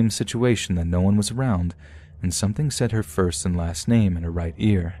had the same situation, that no one was around, and something said her first and last name in her right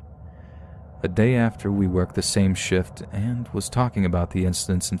ear. A day after, we worked the same shift and was talking about the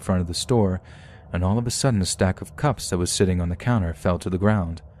incidents in front of the store, and all of a sudden a stack of cups that was sitting on the counter fell to the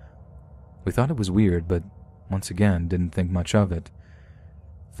ground. We thought it was weird, but once again didn't think much of it.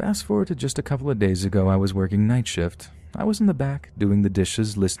 Fast forward to just a couple of days ago, I was working night shift. I was in the back doing the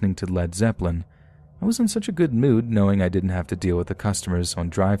dishes, listening to Led Zeppelin. I was in such a good mood knowing I didn't have to deal with the customers on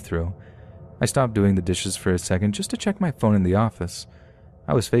drive-thru. I stopped doing the dishes for a second just to check my phone in the office.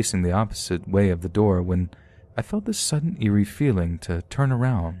 I was facing the opposite way of the door when I felt this sudden eerie feeling to turn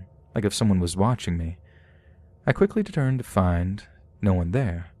around, like if someone was watching me. I quickly turned to find no one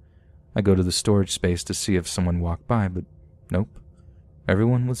there. I go to the storage space to see if someone walked by, but nope.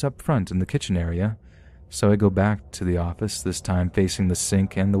 Everyone was up front in the kitchen area, so I go back to the office, this time facing the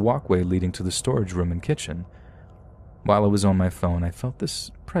sink and the walkway leading to the storage room and kitchen. While I was on my phone, I felt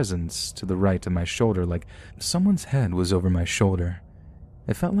this presence to the right of my shoulder, like someone's head was over my shoulder.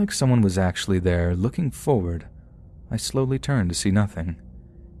 It felt like someone was actually there, looking forward. I slowly turned to see nothing.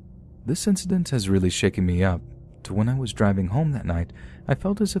 This incident has really shaken me up, to when I was driving home that night, I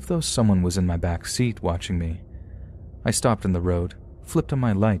felt as if though someone was in my back seat watching me. I stopped in the road, flipped on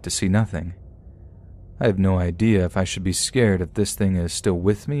my light to see nothing. I have no idea if I should be scared if this thing is still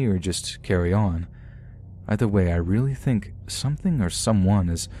with me or just carry on. Either way, I really think something or someone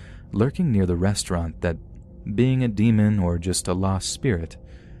is lurking near the restaurant, that being a demon or just a lost spirit.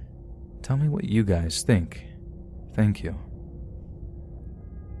 Tell me what you guys think. Thank you.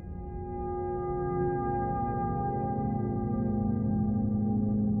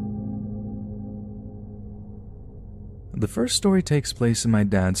 The first story takes place in my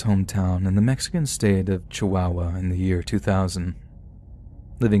dad's hometown in the Mexican state of Chihuahua in the year 2000.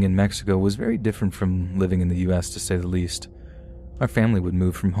 Living in Mexico was very different from living in the US, to say the least. Our family would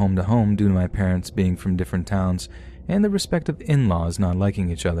move from home to home due to my parents being from different towns and the respective in-laws not liking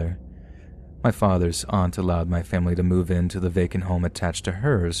each other. My father's aunt allowed my family to move into the vacant home attached to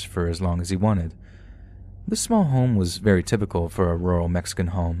hers for as long as he wanted. This small home was very typical for a rural Mexican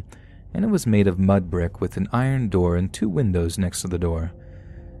home, and it was made of mud brick with an iron door and 2 windows next to the door.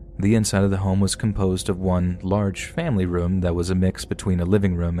 The inside of the home was composed of one large family room that was a mix between a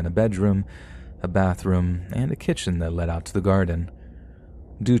living room and a bedroom, a bathroom, and a kitchen that led out to the garden.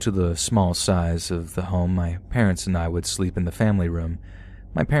 Due to the small size of the home, my parents and I would sleep in the family room.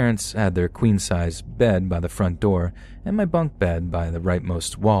 My parents had their queen-size bed by the front door and my bunk bed by the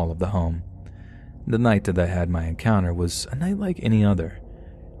rightmost wall of the home. The night that I had my encounter was a night like any other.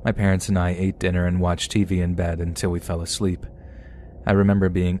 My parents and I ate dinner and watched TV in bed until we fell asleep. I remember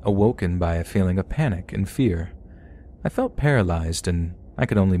being awoken by a feeling of panic and fear. I felt paralyzed and I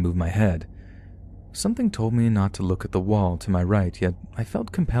could only move my head. Something told me not to look at the wall to my right, yet I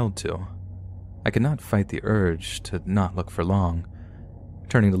felt compelled to. I could not fight the urge to not look for long.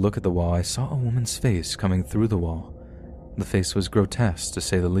 Turning to look at the wall, I saw a woman's face coming through the wall. The face was grotesque, to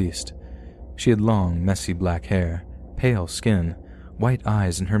say the least. She had long, messy black hair, pale skin, white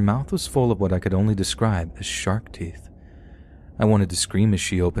eyes, and her mouth was full of what I could only describe as shark teeth. I wanted to scream as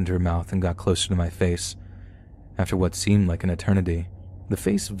she opened her mouth and got closer to my face. After what seemed like an eternity, the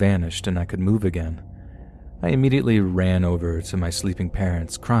face vanished and I could move again. I immediately ran over to my sleeping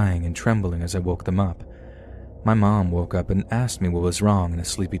parents, crying and trembling as I woke them up. My mom woke up and asked me what was wrong in a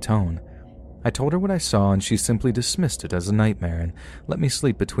sleepy tone. I told her what I saw and she simply dismissed it as a nightmare and let me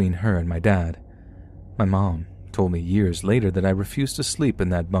sleep between her and my dad. My mom told me years later that I refused to sleep in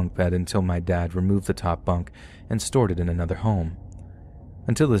that bunk bed until my dad removed the top bunk and stored it in another home.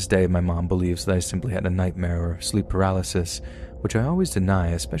 Until this day, my mom believes that I simply had a nightmare or sleep paralysis, which I always deny,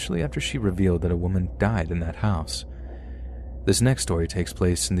 especially after she revealed that a woman died in that house. This next story takes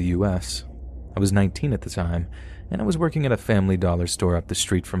place in the US. I was 19 at the time, and I was working at a Family Dollar store up the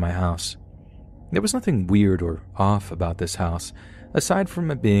street from my house. There was nothing weird or off about this house, aside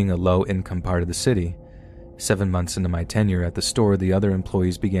from it being a low-income part of the city. 7 months into my tenure at the store, the other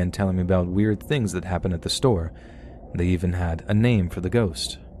employees began telling me about weird things that happened at the store. They even had a name for the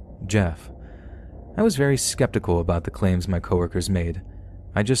ghost, Jeff. I was very skeptical about the claims my coworkers made.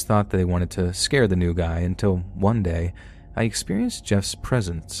 I just thought they wanted to scare the new guy until one day I experienced Jeff's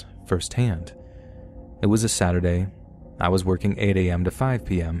presence firsthand. It was a Saturday. I was working 8 a.m. to 5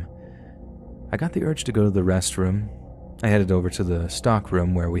 p.m. I got the urge to go to the restroom. I headed over to the stock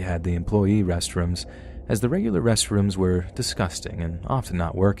room where we had the employee restrooms, as the regular restrooms were disgusting and often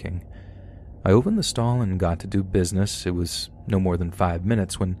not working. I opened the stall and got to do business. It was no more than 5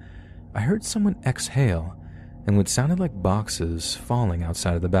 minutes when I heard someone exhale and what sounded like boxes falling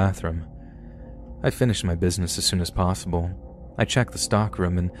outside of the bathroom. I finished my business as soon as possible. I checked the stock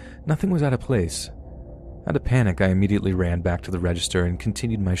room and nothing was out of place. Out of panic, I immediately ran back to the register and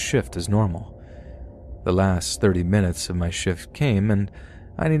continued my shift as normal. The last 30 minutes of my shift came and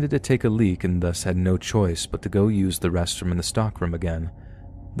I needed to take a leak and thus had no choice but to go use the restroom in the stockroom again.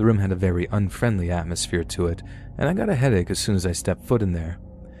 The room had a very unfriendly atmosphere to it, and I got a headache as soon as I stepped foot in there.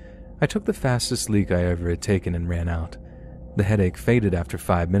 I took the fastest leak I ever had taken and ran out. The headache faded after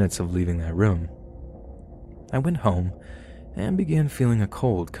 5 minutes of leaving that room. I went home and began feeling a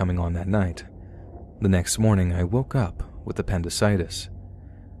cold coming on that night. The next morning, I woke up with appendicitis.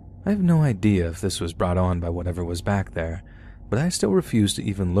 I have no idea if this was brought on by whatever was back there, but I still refuse to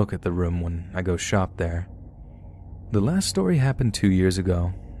even look at the room when I go shop there. The last story happened 2 years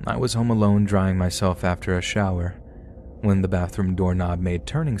ago. I was home alone drying myself after a shower. When the bathroom doorknob made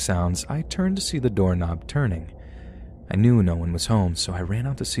turning sounds, I turned to see the doorknob turning. I knew no one was home, so I ran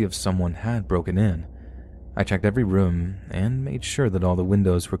out to see if someone had broken in. I checked every room and made sure that all the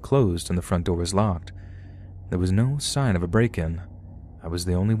windows were closed and the front door was locked. There was no sign of a break-in. I was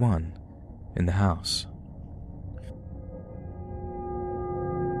the only one in the house.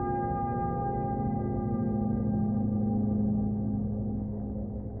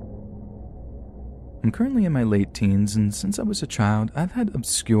 I'm currently in my late teens, and since I was a child, I've had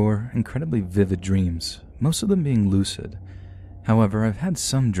obscure, incredibly vivid dreams, most of them being lucid. However, I've had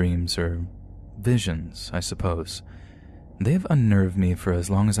some dreams, or visions, I suppose. They have unnerved me for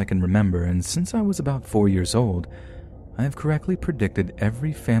as long as I can remember, and since I was about 4 years old, I have correctly predicted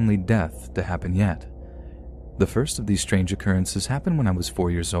every family death to happen yet. The first of these strange occurrences happened when I was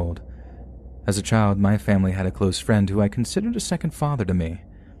 4 years old. As a child, my family had a close friend who I considered a second father to me.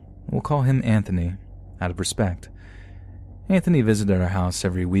 We'll call him Anthony, out of respect. Anthony visited our house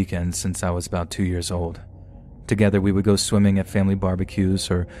every weekend since I was about 2 years old. Together we would go swimming at family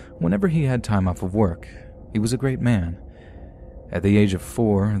barbecues or whenever he had time off of work. He was a great man. At the age of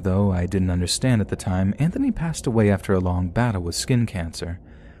 4, though I didn't understand at the time, Anthony passed away after a long battle with skin cancer.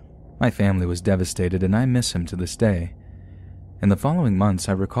 My family was devastated and I miss him to this day. In the following months,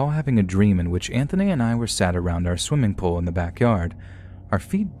 I recall having a dream in which Anthony and I were sat around our swimming pool in the backyard. Our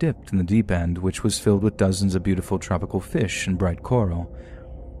feet dipped in the deep end, which was filled with dozens of beautiful tropical fish and bright coral.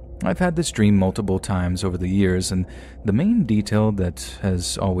 I've had this dream multiple times over the years, and the main detail that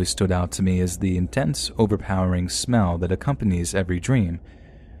has always stood out to me is the intense, overpowering smell that accompanies every dream.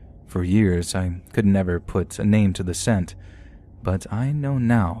 For years, I could never put a name to the scent, but I know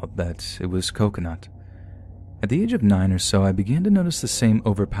now that it was coconut. At the age of 9 or so, I began to notice the same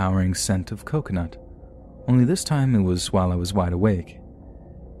overpowering scent of coconut, only this time it was while I was wide awake.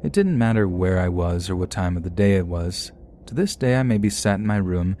 It didn't matter where I was or what time of the day it was. To this day, I may be sat in my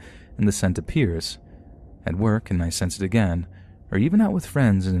room and the scent appears. At work and I sense it again, or even out with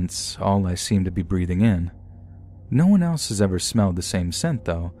friends and it's all I seem to be breathing in. No one else has ever smelled the same scent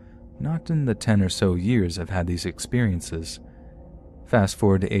though, not in the 10 or so years I've had these experiences. Fast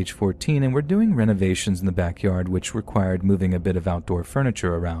forward to age 14 and we're doing renovations in the backyard which required moving a bit of outdoor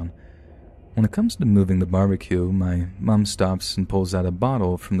furniture around. When it comes to moving the barbecue, my mom stops and pulls out a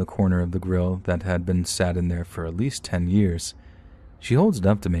bottle from the corner of the grill that had been sat in there for at least 10 years. She holds it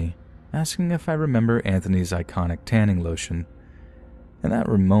up to me, asking if I remember Anthony's iconic tanning lotion. In that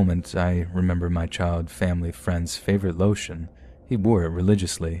moment, I remember my child family friend's favorite lotion. He wore it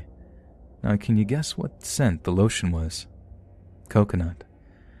religiously. Now, can you guess what scent the lotion was? Coconut.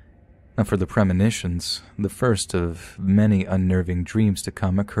 Now, for the premonitions, the first of many unnerving dreams to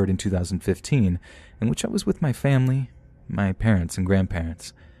come occurred in 2015, in which I was with my family, my parents and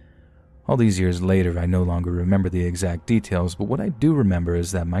grandparents. All these years later, I no longer remember the exact details, but what I do remember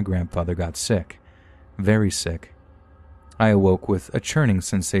is that my grandfather got sick. Very sick. I awoke with a churning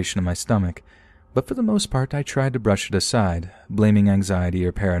sensation in my stomach, but for the most part I tried to brush it aside, blaming anxiety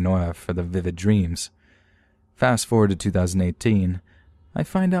or paranoia for the vivid dreams. Fast forward to 2018, I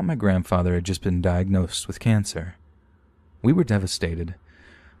find out my grandfather had just been diagnosed with cancer. We were devastated,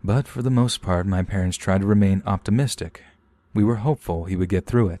 but for the most part my parents tried to remain optimistic. We were hopeful he would get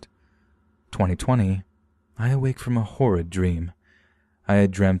through it. 2020, I awake from a horrid dream. I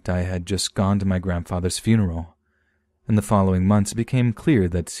had dreamt I had just gone to my grandfather's funeral. In the following months it became clear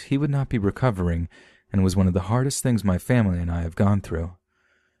that he would not be recovering, and it was one of the hardest things my family and I have gone through.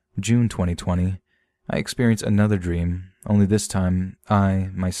 June 2020, I experienced another dream, only this time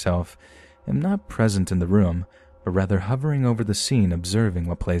I, myself, am not present in the room, but rather hovering over the scene observing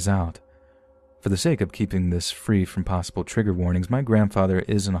what plays out. For the sake of keeping this free from possible trigger warnings, my grandfather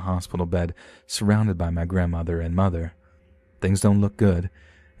is in a hospital bed, surrounded by my grandmother and mother. Things don't look good,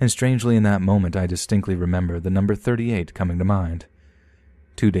 and strangely in that moment I distinctly remember the number 38 coming to mind.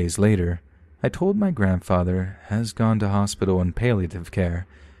 2 days later, I told my grandfather has gone to hospital in palliative care,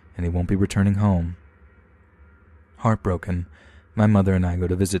 and he won't be returning home. Heartbroken, my mother and I go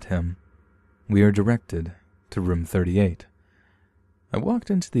to visit him. We are directed to room 38. I walked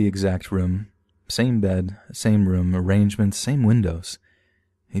into the exact room, same bed, same room, arrangements, same windows.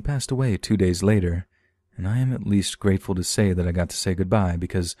 He passed away 2 days later, and I am at least grateful to say that I got to say goodbye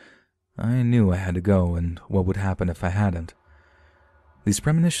because I knew I had to go and what would happen if I hadn't. These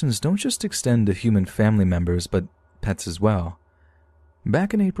premonitions don't just extend to human family members, but pets as well.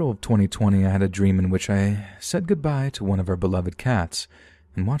 Back in April of 2020, I had a dream in which I said goodbye to one of our beloved cats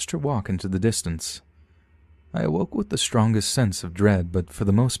and watched her walk into the distance. I awoke with the strongest sense of dread, but for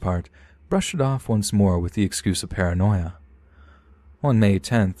the most part, brushed it off once more with the excuse of paranoia. On May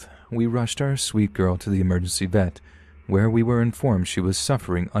 10th, we rushed our sweet girl to the emergency vet, where we were informed she was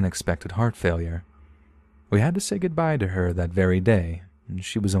suffering unexpected heart failure. We had to say goodbye to her that very day, and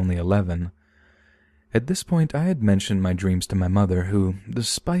she was only 11. At this point, I had mentioned my dreams to my mother, who,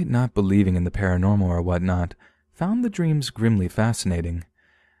 despite not believing in the paranormal or whatnot, found the dreams grimly fascinating.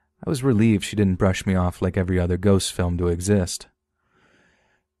 I was relieved she didn't brush me off like every other ghost film to exist.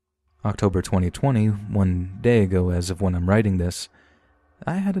 October 2020, 1 day ago as of when I'm writing this,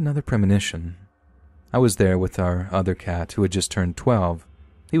 I had another premonition. I was there with our other cat who had just turned 12.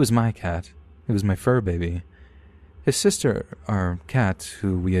 He was my cat. He was my fur baby. His sister, our cat,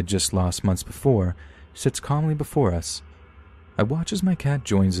 who we had just lost months before, sits calmly before us. I watch as my cat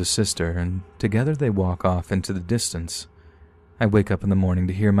joins his sister, and together they walk off into the distance. I wake up in the morning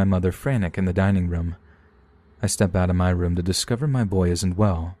to hear my mother frantic in the dining room. I step out of my room to discover my boy isn't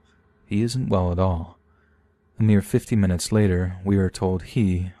well. He isn't well at all. A mere 50 minutes later, we are told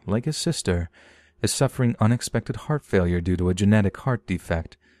he, like his sister, is suffering unexpected heart failure due to a genetic heart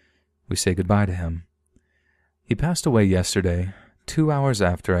defect. We say goodbye to him. He passed away yesterday, 2 hours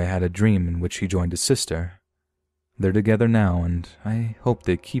after I had a dream in which he joined his sister. They're together now, and I hope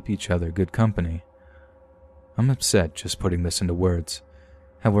they keep each other good company. I'm upset just putting this into words.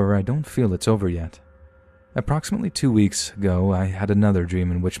 However, I don't feel it's over yet. Approximately 2 weeks ago, I had another dream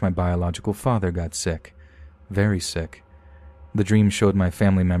in which my biological father got sick. Very sick. The dream showed my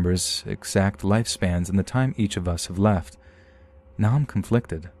family members' exact lifespans and the time each of us have left. Now I'm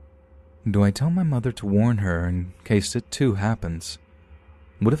conflicted. Do I tell my mother to warn her in case it too happens?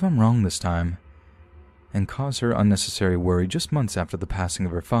 What if I'm wrong this time, and cause her unnecessary worry just months after the passing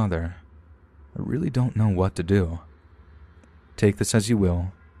of her father? I really don't know what to do. Take this as you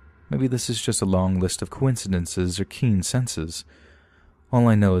will. Maybe this is just a long list of coincidences or keen senses. All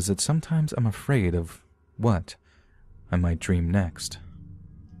I know is that sometimes I'm afraid of what I might dream next.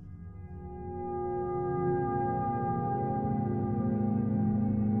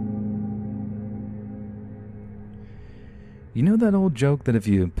 You know that old joke that if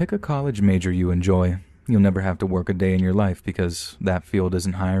you pick a college major you enjoy, you'll never have to work a day in your life because that field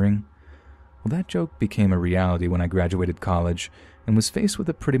isn't hiring? Well, that joke became a reality when I graduated college and was faced with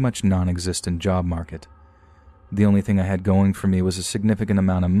a pretty much non-existent job market. The only thing I had going for me was a significant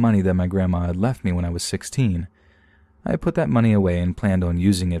amount of money that my grandma had left me when I was 16. I put that money away and planned on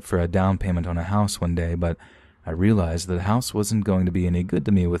using it for a down payment on a house one day, but I realized that the house wasn't going to be any good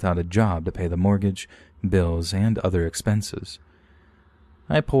to me without a job to pay the mortgage, bills, and other expenses.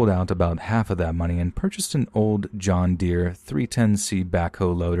 I pulled out about half of that money and purchased an old John Deere 310C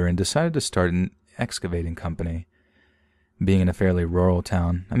backhoe loader and decided to start an excavating company. Being in a fairly rural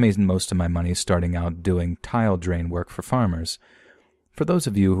town, I made most of my money starting out doing tile drain work for farmers. For those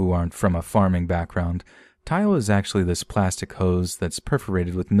of you who aren't from a farming background, tile is actually this plastic hose that's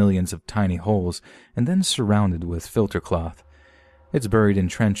perforated with millions of tiny holes and then surrounded with filter cloth. It's buried in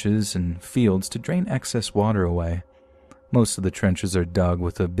trenches and fields to drain excess water away. Most of the trenches are dug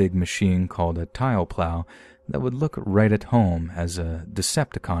with a big machine called a tile plow that would look right at home as a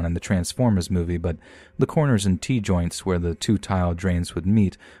Decepticon in the Transformers movie, but the corners and T-joints where the two tile drains would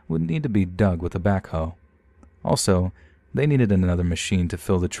meet would need to be dug with a backhoe. Also, they needed another machine to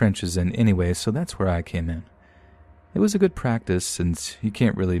fill the trenches in anyway, so that's where I came in. It was a good practice since you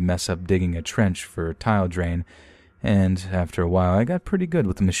can't really mess up digging a trench for a tile drain, and after a while I got pretty good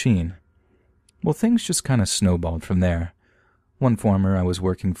with the machine. Well, things just kind of snowballed from there. One farmer I was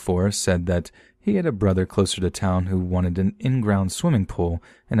working for said that he had a brother closer to town who wanted an in-ground swimming pool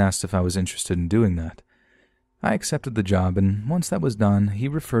and asked if I was interested in doing that. I accepted the job, and once that was done, he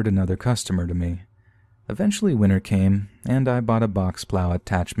referred another customer to me. Eventually winter came, and I bought a box plow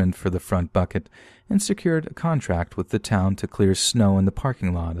attachment for the front bucket and secured a contract with the town to clear snow in the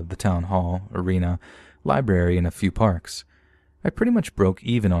parking lot of the town hall, arena, library, and a few parks. I pretty much broke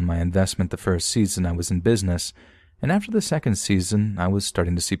even on my investment the first season I was in business, and after the second season, I was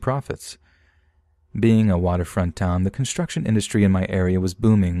starting to see profits. Being a waterfront town, the construction industry in my area was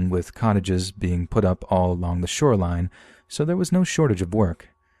booming, with cottages being put up all along the shoreline, so there was no shortage of work.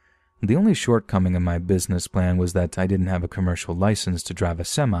 The only shortcoming in my business plan was that I didn't have a commercial license to drive a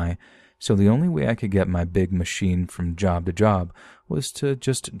semi, so the only way I could get my big machine from job to job was to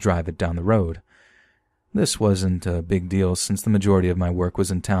just drive it down the road. This wasn't a big deal since the majority of my work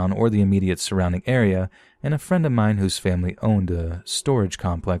was in town or the immediate surrounding area, and a friend of mine whose family owned a storage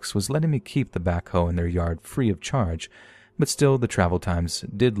complex was letting me keep the backhoe in their yard free of charge, but still the travel times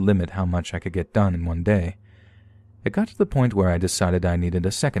did limit how much I could get done in one day. It got to the point where I decided I needed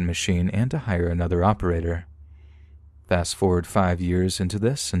a second machine and to hire another operator. Fast forward 5 years into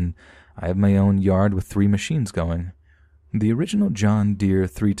this, and I have my own yard with 3 machines going. The original John Deere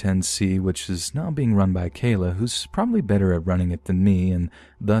 310C, which is now being run by Kayla, who's probably better at running it than me, and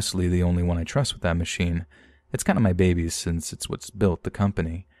thusly the only one I trust with that machine. It's kind of my baby since it's what's built the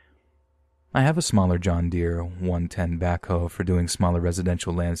company. I have a smaller John Deere 110 backhoe for doing smaller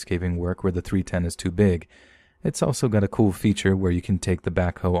residential landscaping work where the 310 is too big. It's also got a cool feature where you can take the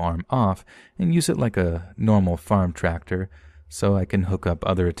backhoe arm off and use it like a normal farm tractor, so I can hook up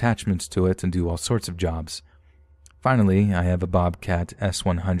other attachments to it and do all sorts of jobs. Finally, I have a Bobcat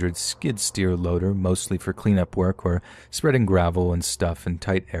S100 skid steer loader, mostly for cleanup work or spreading gravel and stuff in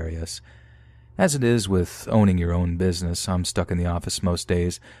tight areas. As it is with owning your own business, I'm stuck in the office most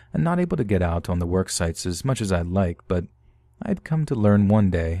days and not able to get out on the work sites as much as I'd like, but I'd come to learn one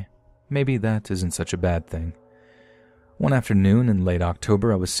day, maybe that isn't such a bad thing. One afternoon in late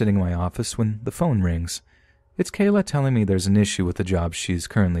October, I was sitting in my office when the phone rings. It's Kayla telling me there's an issue with the job she's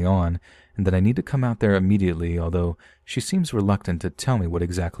currently on, and that I need to come out there immediately, although she seems reluctant to tell me what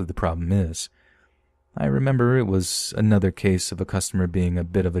exactly the problem is. I remember it was another case of a customer being a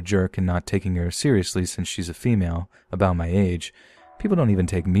bit of a jerk and not taking her seriously since she's a female, about my age. People don't even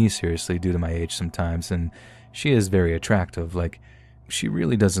take me seriously due to my age sometimes, and she is very attractive, she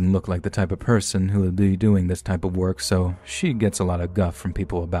really doesn't look like the type of person who would be doing this type of work, so she gets a lot of guff from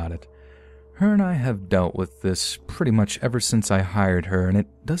people about it. Her and I have dealt with this pretty much ever since I hired her, and it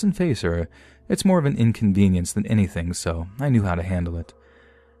doesn't faze her. It's more of an inconvenience than anything, so I knew how to handle it.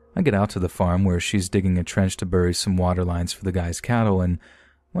 I get out to the farm where she's digging a trench to bury some water lines for the guy's cattle, and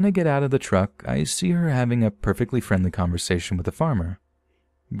when I get out of the truck, I see her having a perfectly friendly conversation with the farmer.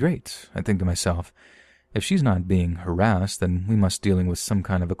 Great, I think to myself. If she's not being harassed, then we must be dealing with some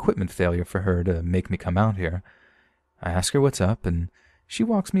kind of equipment failure for her to make me come out here. I ask her what's up, and she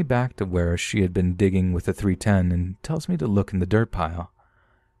walks me back to where she had been digging with the 310 and tells me to look in the dirt pile.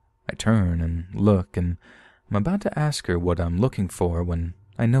 I turn and look, and I'm about to ask her what I'm looking for when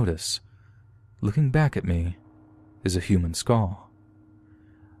I notice, looking back at me, is a human skull.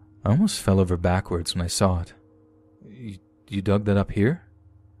 I almost fell over backwards when I saw it. You dug that up here?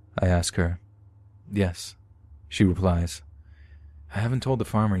 I ask her. Yes, she replies. I haven't told the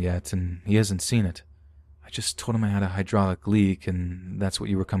farmer yet, and he hasn't seen it. I just told him I had a hydraulic leak, and that's what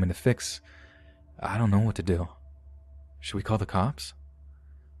you were coming to fix. I don't know what to do. Should we call the cops?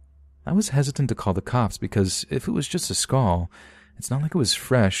 I was hesitant to call the cops because if it was just a skull, it's not like it was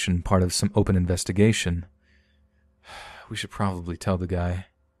fresh and part of some open investigation. We should probably tell the guy,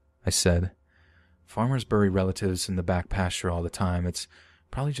 I said. Farmers bury relatives in the back pasture all the time. It's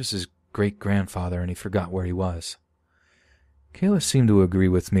probably just his great-grandfather and he forgot where he was. Kayla seemed to agree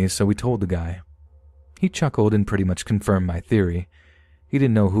with me, so we told the guy. He chuckled and pretty much confirmed my theory. He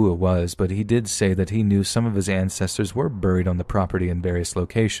didn't know who it was, but he did say that he knew some of his ancestors were buried on the property in various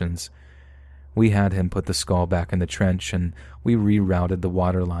locations. We had him put the skull back in the trench, and we rerouted the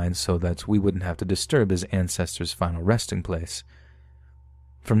water line so that we wouldn't have to disturb his ancestors' final resting place.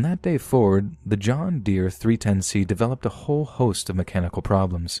 From that day forward, the John Deere 310C developed a whole host of mechanical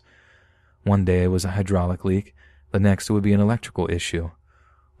problems. One day it was a hydraulic leak, the next it would be an electrical issue.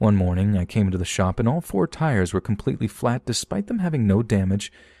 One morning I came into the shop and all 4 tires were completely flat despite them having no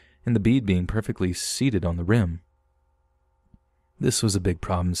damage and the bead being perfectly seated on the rim. This was a big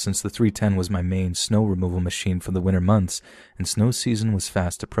problem since the 310 was my main snow removal machine for the winter months and snow season was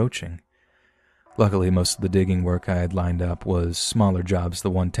fast approaching. Luckily, most of the digging work I had lined up was smaller jobs the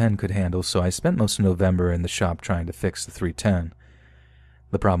 110 could handle, so I spent most of November in the shop trying to fix the 310.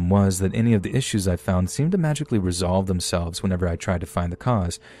 The problem was that any of the issues I found seemed to magically resolve themselves whenever I tried to find the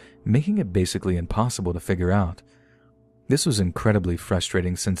cause, making it basically impossible to figure out. This was incredibly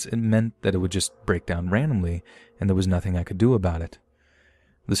frustrating since it meant that it would just break down randomly and there was nothing I could do about it.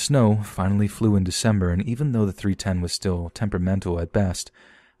 The snow finally flew in December, and even though the 310 was still temperamental at best,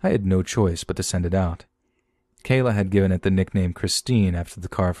 I had no choice but to send it out. Kayla had given it the nickname Christine after the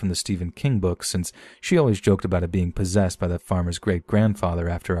car from the Stephen King book since she always joked about it being possessed by the farmer's great-grandfather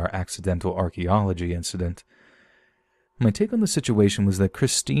after our accidental archaeology incident. My take on the situation was that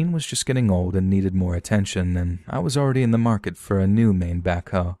Christine was just getting old and needed more attention, and I was already in the market for a new main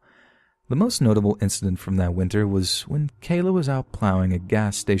backhoe. The most notable incident from that winter was when Kayla was out plowing a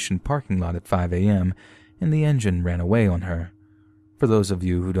gas station parking lot at 5 a.m., and the engine ran away on her. For those of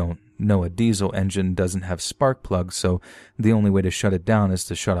you who don't know a diesel engine doesn't have spark plugs, so the only way to shut it down is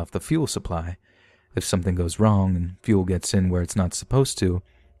to shut off the fuel supply. If something goes wrong and fuel gets in where it's not supposed to,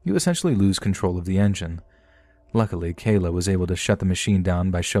 you essentially lose control of the engine. Luckily, Kayla was able to shut the machine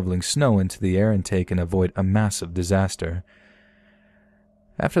down by shoveling snow into the air intake and avoid a massive disaster.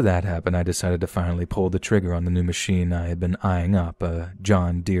 After that happened, I decided to finally pull the trigger on the new machine I had been eyeing up, a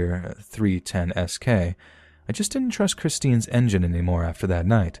John Deere 310 SK. I just didn't trust Christine's engine anymore after that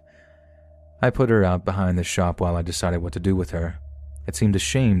night. I put her out behind the shop while I decided what to do with her. It seemed a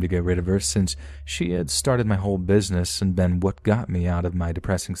shame to get rid of her since she had started my whole business and been what got me out of my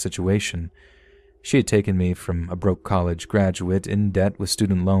depressing situation. She had taken me from a broke college graduate in debt with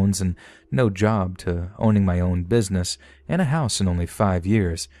student loans and no job to owning my own business and a house in only 5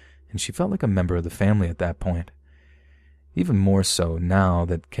 years, and she felt like a member of the family at that point. Even more so now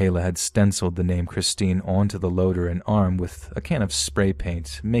that Kayla had stenciled the name Christine onto the loader and arm with a can of spray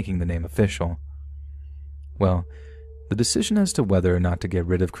paint, making the name official. Well, the decision as to whether or not to get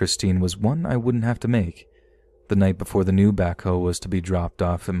rid of Christine was one I wouldn't have to make. The night before the new backhoe was to be dropped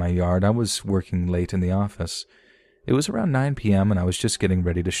off at my yard, I was working late in the office. It was around 9 p.m. and I was just getting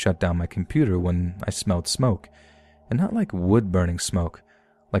ready to shut down my computer when I smelled smoke. And not like wood-burning smoke,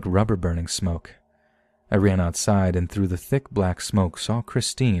 like rubber-burning smoke. I ran outside and through the thick black smoke saw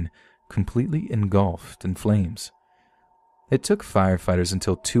Christine completely engulfed in flames. It took firefighters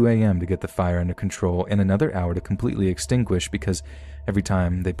until 2 a.m. to get the fire under control and another hour to completely extinguish because every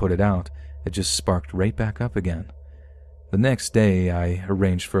time they put it out, it just sparked right back up again. The next day, I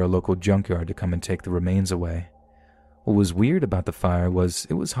arranged for a local junkyard to come and take the remains away. What was weird about the fire was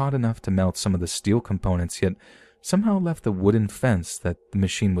it was hot enough to melt some of the steel components, yet somehow left the wooden fence that the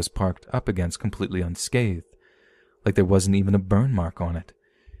machine was parked up against completely unscathed, like there wasn't even a burn mark on it.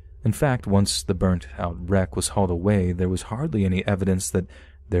 In fact, once the burnt-out wreck was hauled away, there was hardly any evidence that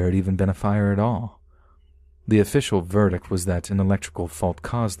there had even been a fire at all. The official verdict was that an electrical fault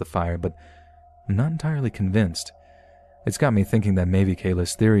caused the fire, but I'm not entirely convinced. It's got me thinking that maybe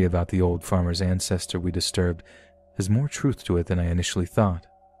Kayla's theory about the old farmer's ancestor we disturbed has more truth to it than I initially thought.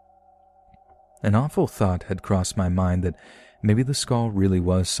 An awful thought had crossed my mind that maybe the skull really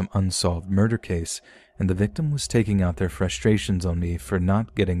was some unsolved murder case, and the victim was taking out their frustrations on me for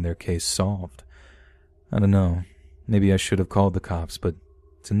not getting their case solved. I don't know, maybe I should have called the cops, but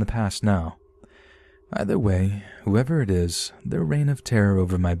it's in the past now. Either way, whoever it is, their reign of terror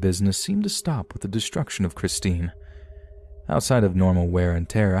over my business seemed to stop with the destruction of Christine. Outside of normal wear and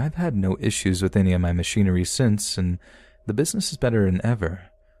tear, I've had no issues with any of my machinery since, and the business is better than ever.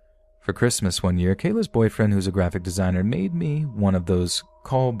 For Christmas one year, Kayla's boyfriend, who's a graphic designer, made me one of those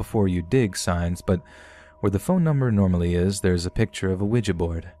call before you dig signs, but where the phone number normally is, there's a picture of a Ouija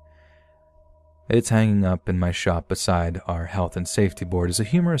board. It's hanging up in my shop beside our health and safety board as a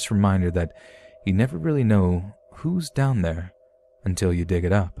humorous reminder that you never really know who's down there until you dig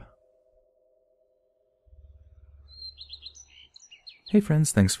it up. Hey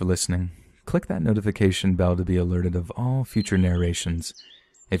friends, thanks for listening. Click that notification bell to be alerted of all future narrations.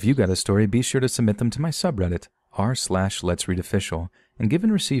 If you got a story, be sure to submit them to my subreddit, r/letsreadofficial, and give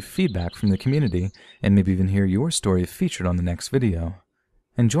and receive feedback from the community, and maybe even hear your story featured on the next video.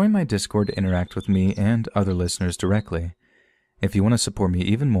 And join my Discord to interact with me and other listeners directly. If you want to support me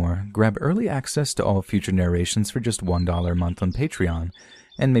even more, grab early access to all future narrations for just $1 a month on Patreon,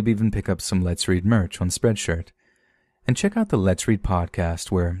 and maybe even pick up some Let's Read merch on Spreadshirt. And check out the Let's Read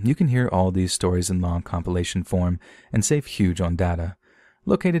podcast, where you can hear all these stories in long compilation form and save huge on data,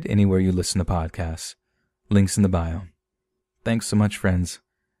 located anywhere you listen to podcasts. Links in the bio. Thanks so much, friends.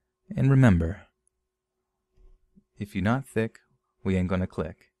 And remember, if you're not thick, we ain't gonna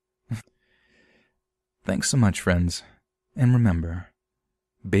click. Thanks so much, friends. And remember,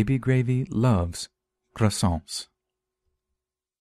 Baby Gravy loves croissants.